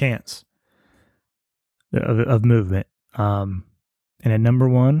was a chance of movement. And at number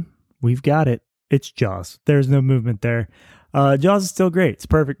 1, we've got it. It's Jaws. There's no movement there. Jaws is still great. It's a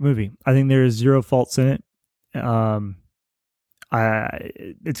perfect movie. I think there is 0 faults in it.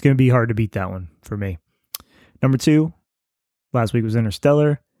 It's gonna be hard to beat that one for me. Number 2, last week was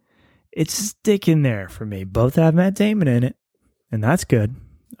Interstellar. It's sticking there for me. Both have Matt Damon in it, and that's good.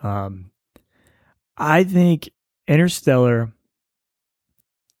 I think Interstellar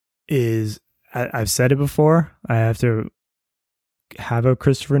is, I've said it before, I have to have a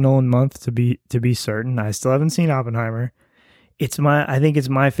Christopher Nolan month to be certain. I still haven't seen Oppenheimer. I think it's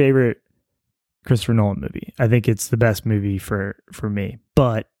my favorite Christopher Nolan movie. I think it's the best movie for me.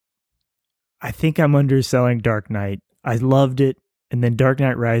 But I think I'm underselling Dark Knight. I loved it, and then Dark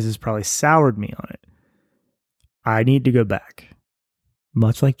Knight Rises probably soured me on it. I need to go back.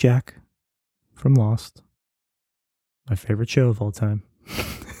 Much like Jack from Lost. My favorite show of all time.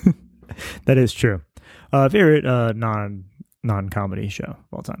 That is true. Favorite non-comedy show of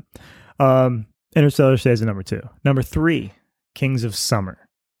all time. Interstellar stays at number 2. Number 3, Kings of Summer.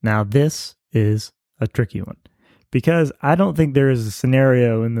 Now, this is a tricky one because I don't think there is a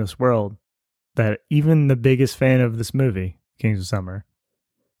scenario in this world that even the biggest fan of this movie, Kings of Summer,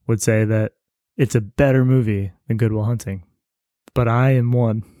 would say that it's a better movie than Good Will Hunting. But I am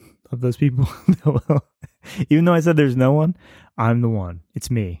one of those people. Even though I said there's no one, I'm the one. It's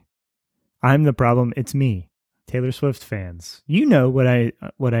me. I'm the problem. It's me. Taylor Swift fans. You know what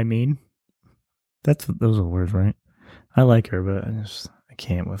I mean. Those are the words, right? I like her, but I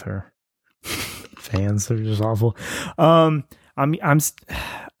can't with her. Fans, they're just awful.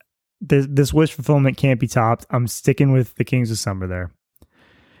 This wish fulfillment can't be topped. I'm sticking with the Kings of Summer there.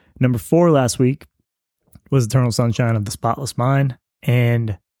 Number 4 last week was Eternal Sunshine of the Spotless Mind,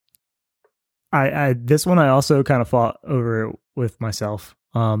 and I this one I also kind of fought over with myself.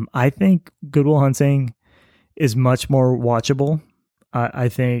 I think Good Will Hunting is much more watchable. I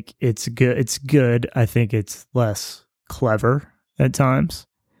think it's good. It's good. I think it's less clever at times,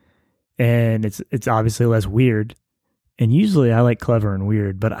 and it's obviously less weird. And usually I like clever and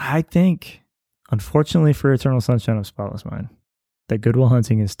weird, but I think, unfortunately for Eternal Sunshine of Spotless Mind, that Good Will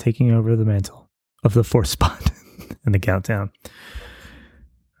Hunting is taking over the mantle of the 4th spot in the countdown.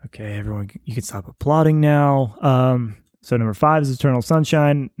 Okay, everyone, you can stop applauding now. So number 5 is Eternal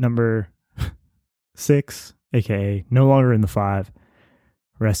Sunshine. Number 6, aka no longer in the 5,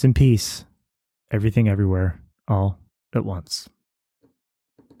 Rest in Peace, Everything Everywhere, All at Once.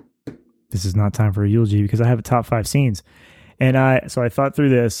 This is not time for a eulogy because I have a top 5 scenes. And I thought through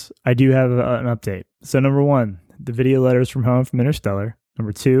this. I do have an update. So number 1, the video letters from home from Interstellar.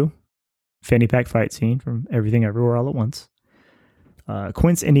 Number 2, fanny pack fight scene from Everything Everywhere All at Once.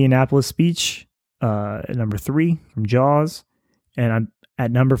 Quint's Indianapolis speech at number 3 from Jaws. And I'm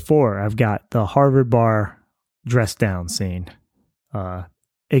at number 4, I've got the Harvard bar dress down scene,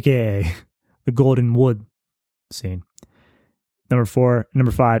 aka the Golden Wood scene. Number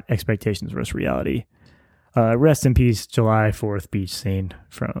 5, Expectations vs. Reality. Rest in Peace, July 4th beach scene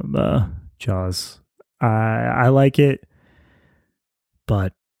from Jaws. I like it,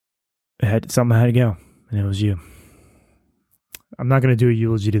 but something had to go, and it was you. I'm not going to do a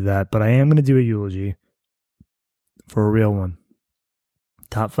eulogy to that, but I am going to do a eulogy for a real one.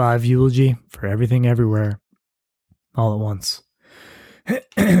 Top 5 eulogy for Everything Everywhere All at Once.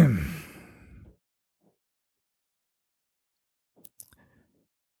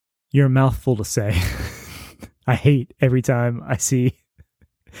 You're a mouthful to say. I hate every time I see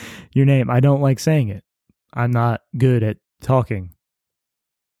your name. I don't like saying it. I'm not good at talking.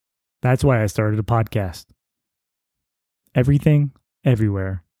 That's why I started a podcast. Everything,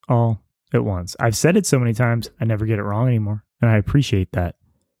 Everywhere, All at Once. I've said it so many times, I never get it wrong anymore. And I appreciate that.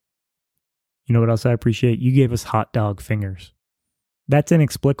 You know what else I appreciate? You gave us hot dog fingers. That's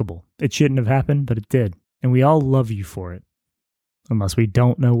inexplicable. It shouldn't have happened, but it did. And we all love you for it. Unless we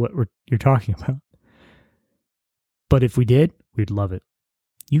don't know what you're talking about. But if we did, we'd love it.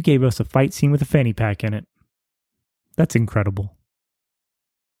 You gave us a fight scene with a fanny pack in it. That's incredible.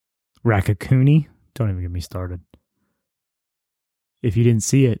 Raccacoonie? Don't even get me started. If you didn't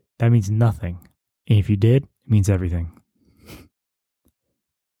see it, that means nothing. And if you did, it means everything.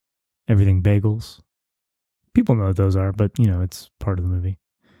 Everything Bagels. People know what those are, but, it's part of the movie.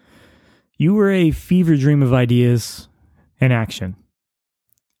 You were a fever dream of ideas and action.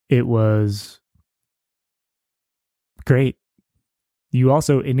 It was great. You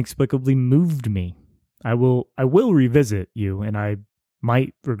also inexplicably moved me. I will revisit you, and I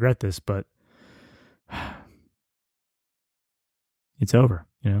might regret this, but it's over.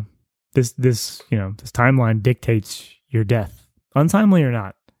 This timeline dictates your death, untimely or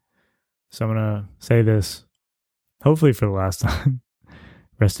not. So I'm gonna say this, hopefully for the last time.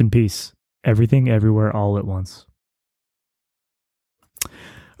 Rest in peace. Everything, Everywhere, All at Once.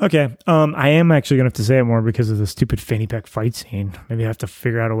 Okay, I am actually going to have to say it more because of the stupid fanny pack fight scene. Maybe I have to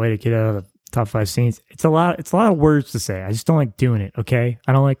figure out a way to get out of the top 5 scenes. It's a lot of words to say. I just don't like doing it, okay?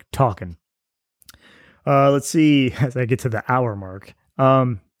 I don't like talking. Let's see, as I get to the hour mark.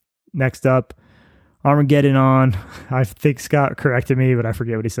 Next up, Armageddon on. I think Scott corrected me, but I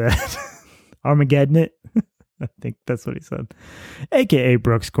forget what he said. Armageddon it? I think that's what he said. AKA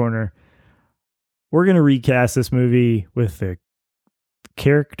Brooks Corner. We're going to recast this movie with the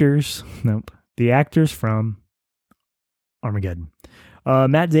actors from Armageddon.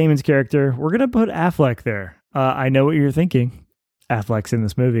 Matt Damon's character, we're going to put Affleck there. I know what you're thinking. Affleck's in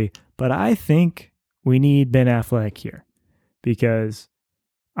this movie, but I think we need Ben Affleck here because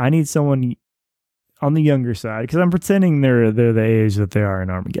I need someone on the younger side because I'm pretending they're the age that they are in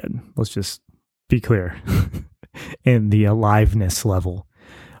Armageddon. Let's just be clear in the aliveness level.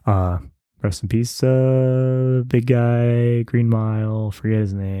 Rest in peace, big guy, Green Mile, forget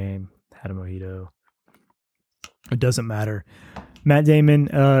his name, had a mojito. It doesn't matter. Matt Damon,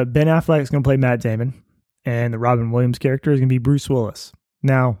 Ben Affleck is going to play Matt Damon, and the Robin Williams character is going to be Bruce Willis.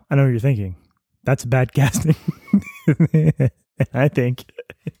 Now, I know what you're thinking. That's bad casting. I think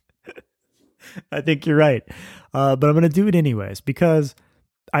you're right. But I'm going to do it anyways because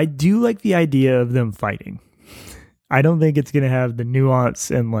I do like the idea of them fighting. I don't think it's going to have the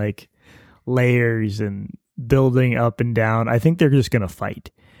nuance and like layers and building up and down. I think they're just going to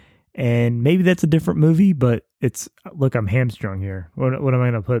fight. And maybe that's a different movie, but look, I'm hamstrung here. What am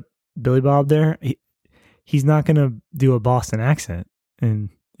I going to put Billy Bob there? He's not going to do a Boston accent. And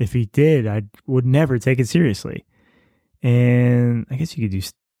if he did, I would never take it seriously. And I guess you could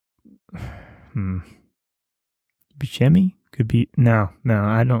do, Buscemi? Could be, no,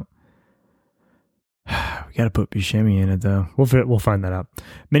 I don't. We got to put Buscemi in it though. We'll find that out.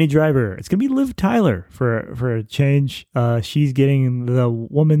 Minnie Driver. It's gonna be Liv Tyler for a change. She's getting the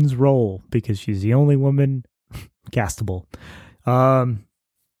woman's role because she's the only woman castable. Ben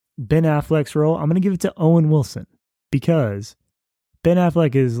Affleck's role. I'm gonna give it to Owen Wilson because Ben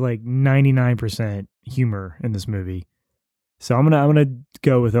Affleck is like 99% humor in this movie. So I'm gonna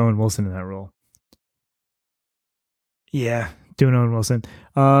go with Owen Wilson in that role. Yeah, doing Owen Wilson.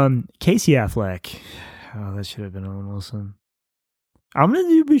 Casey Affleck. Oh, that should have been Owen Wilson. I'm going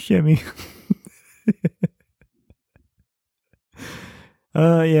to do Buscemi.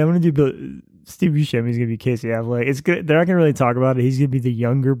 I'm going to do Steve Buscemi is going to be Casey Affleck. It's good. They're not going to really talk about it. He's going to be the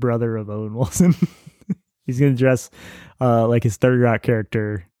younger brother of Owen Wilson. He's going to dress like his 30 Rock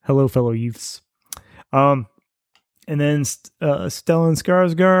character. Hello, fellow youths. And then Stellan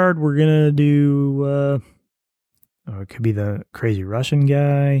Skarsgård, we're going to do... it could be the crazy Russian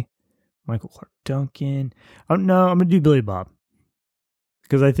guy, Michael Clark Duncan. No, I'm gonna do Billy Bob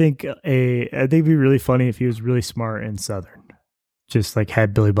because I think it'd be really funny if he was really smart and Southern, just like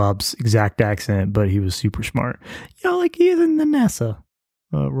had Billy Bob's exact accent, but he was super smart. Like he is in the NASA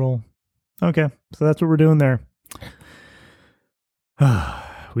role. Okay, so that's what we're doing there.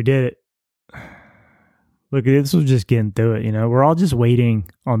 We did it. Look, this was just getting through it. We're all just waiting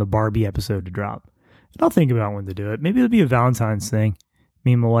on the Barbie episode to drop. And I'll think about when to do it. Maybe it'll be a Valentine's thing.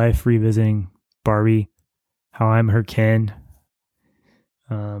 Me and my wife revisiting Barbie, how I'm her Ken.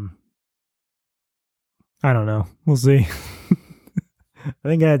 I don't know. We'll see. I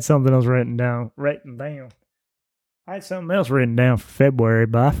think I had something else written down. I had something else written down for February,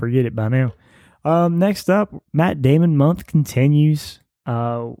 but I forget it by now. Next up, Matt Damon month continues.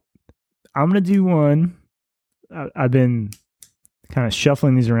 I'm going to do one. I've been kind of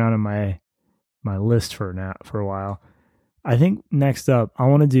shuffling these around in my list for a while. I think next up, I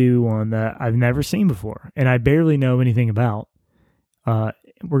want to do one that I've never seen before, and I barely know anything about. We're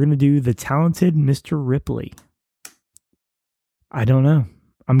going to do The Talented Mr. Ripley. I don't know.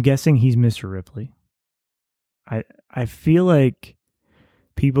 I'm guessing he's Mr. Ripley. I feel like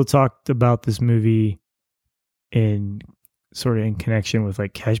people talked about this movie in connection with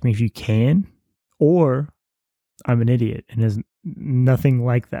like Catch Me If You Can, or I'm an Idiot, and there's nothing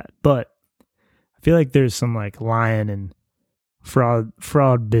like that. But I feel like there's some like lying and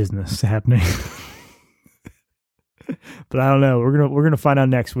fraud business happening. But I don't know. We're gonna find out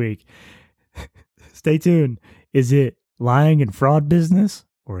next week. Stay tuned. Is it lying and fraud business,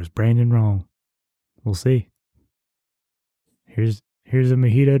 or is Brandon wrong? We'll see. Here's a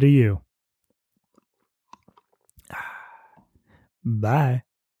mojito to you. Bye.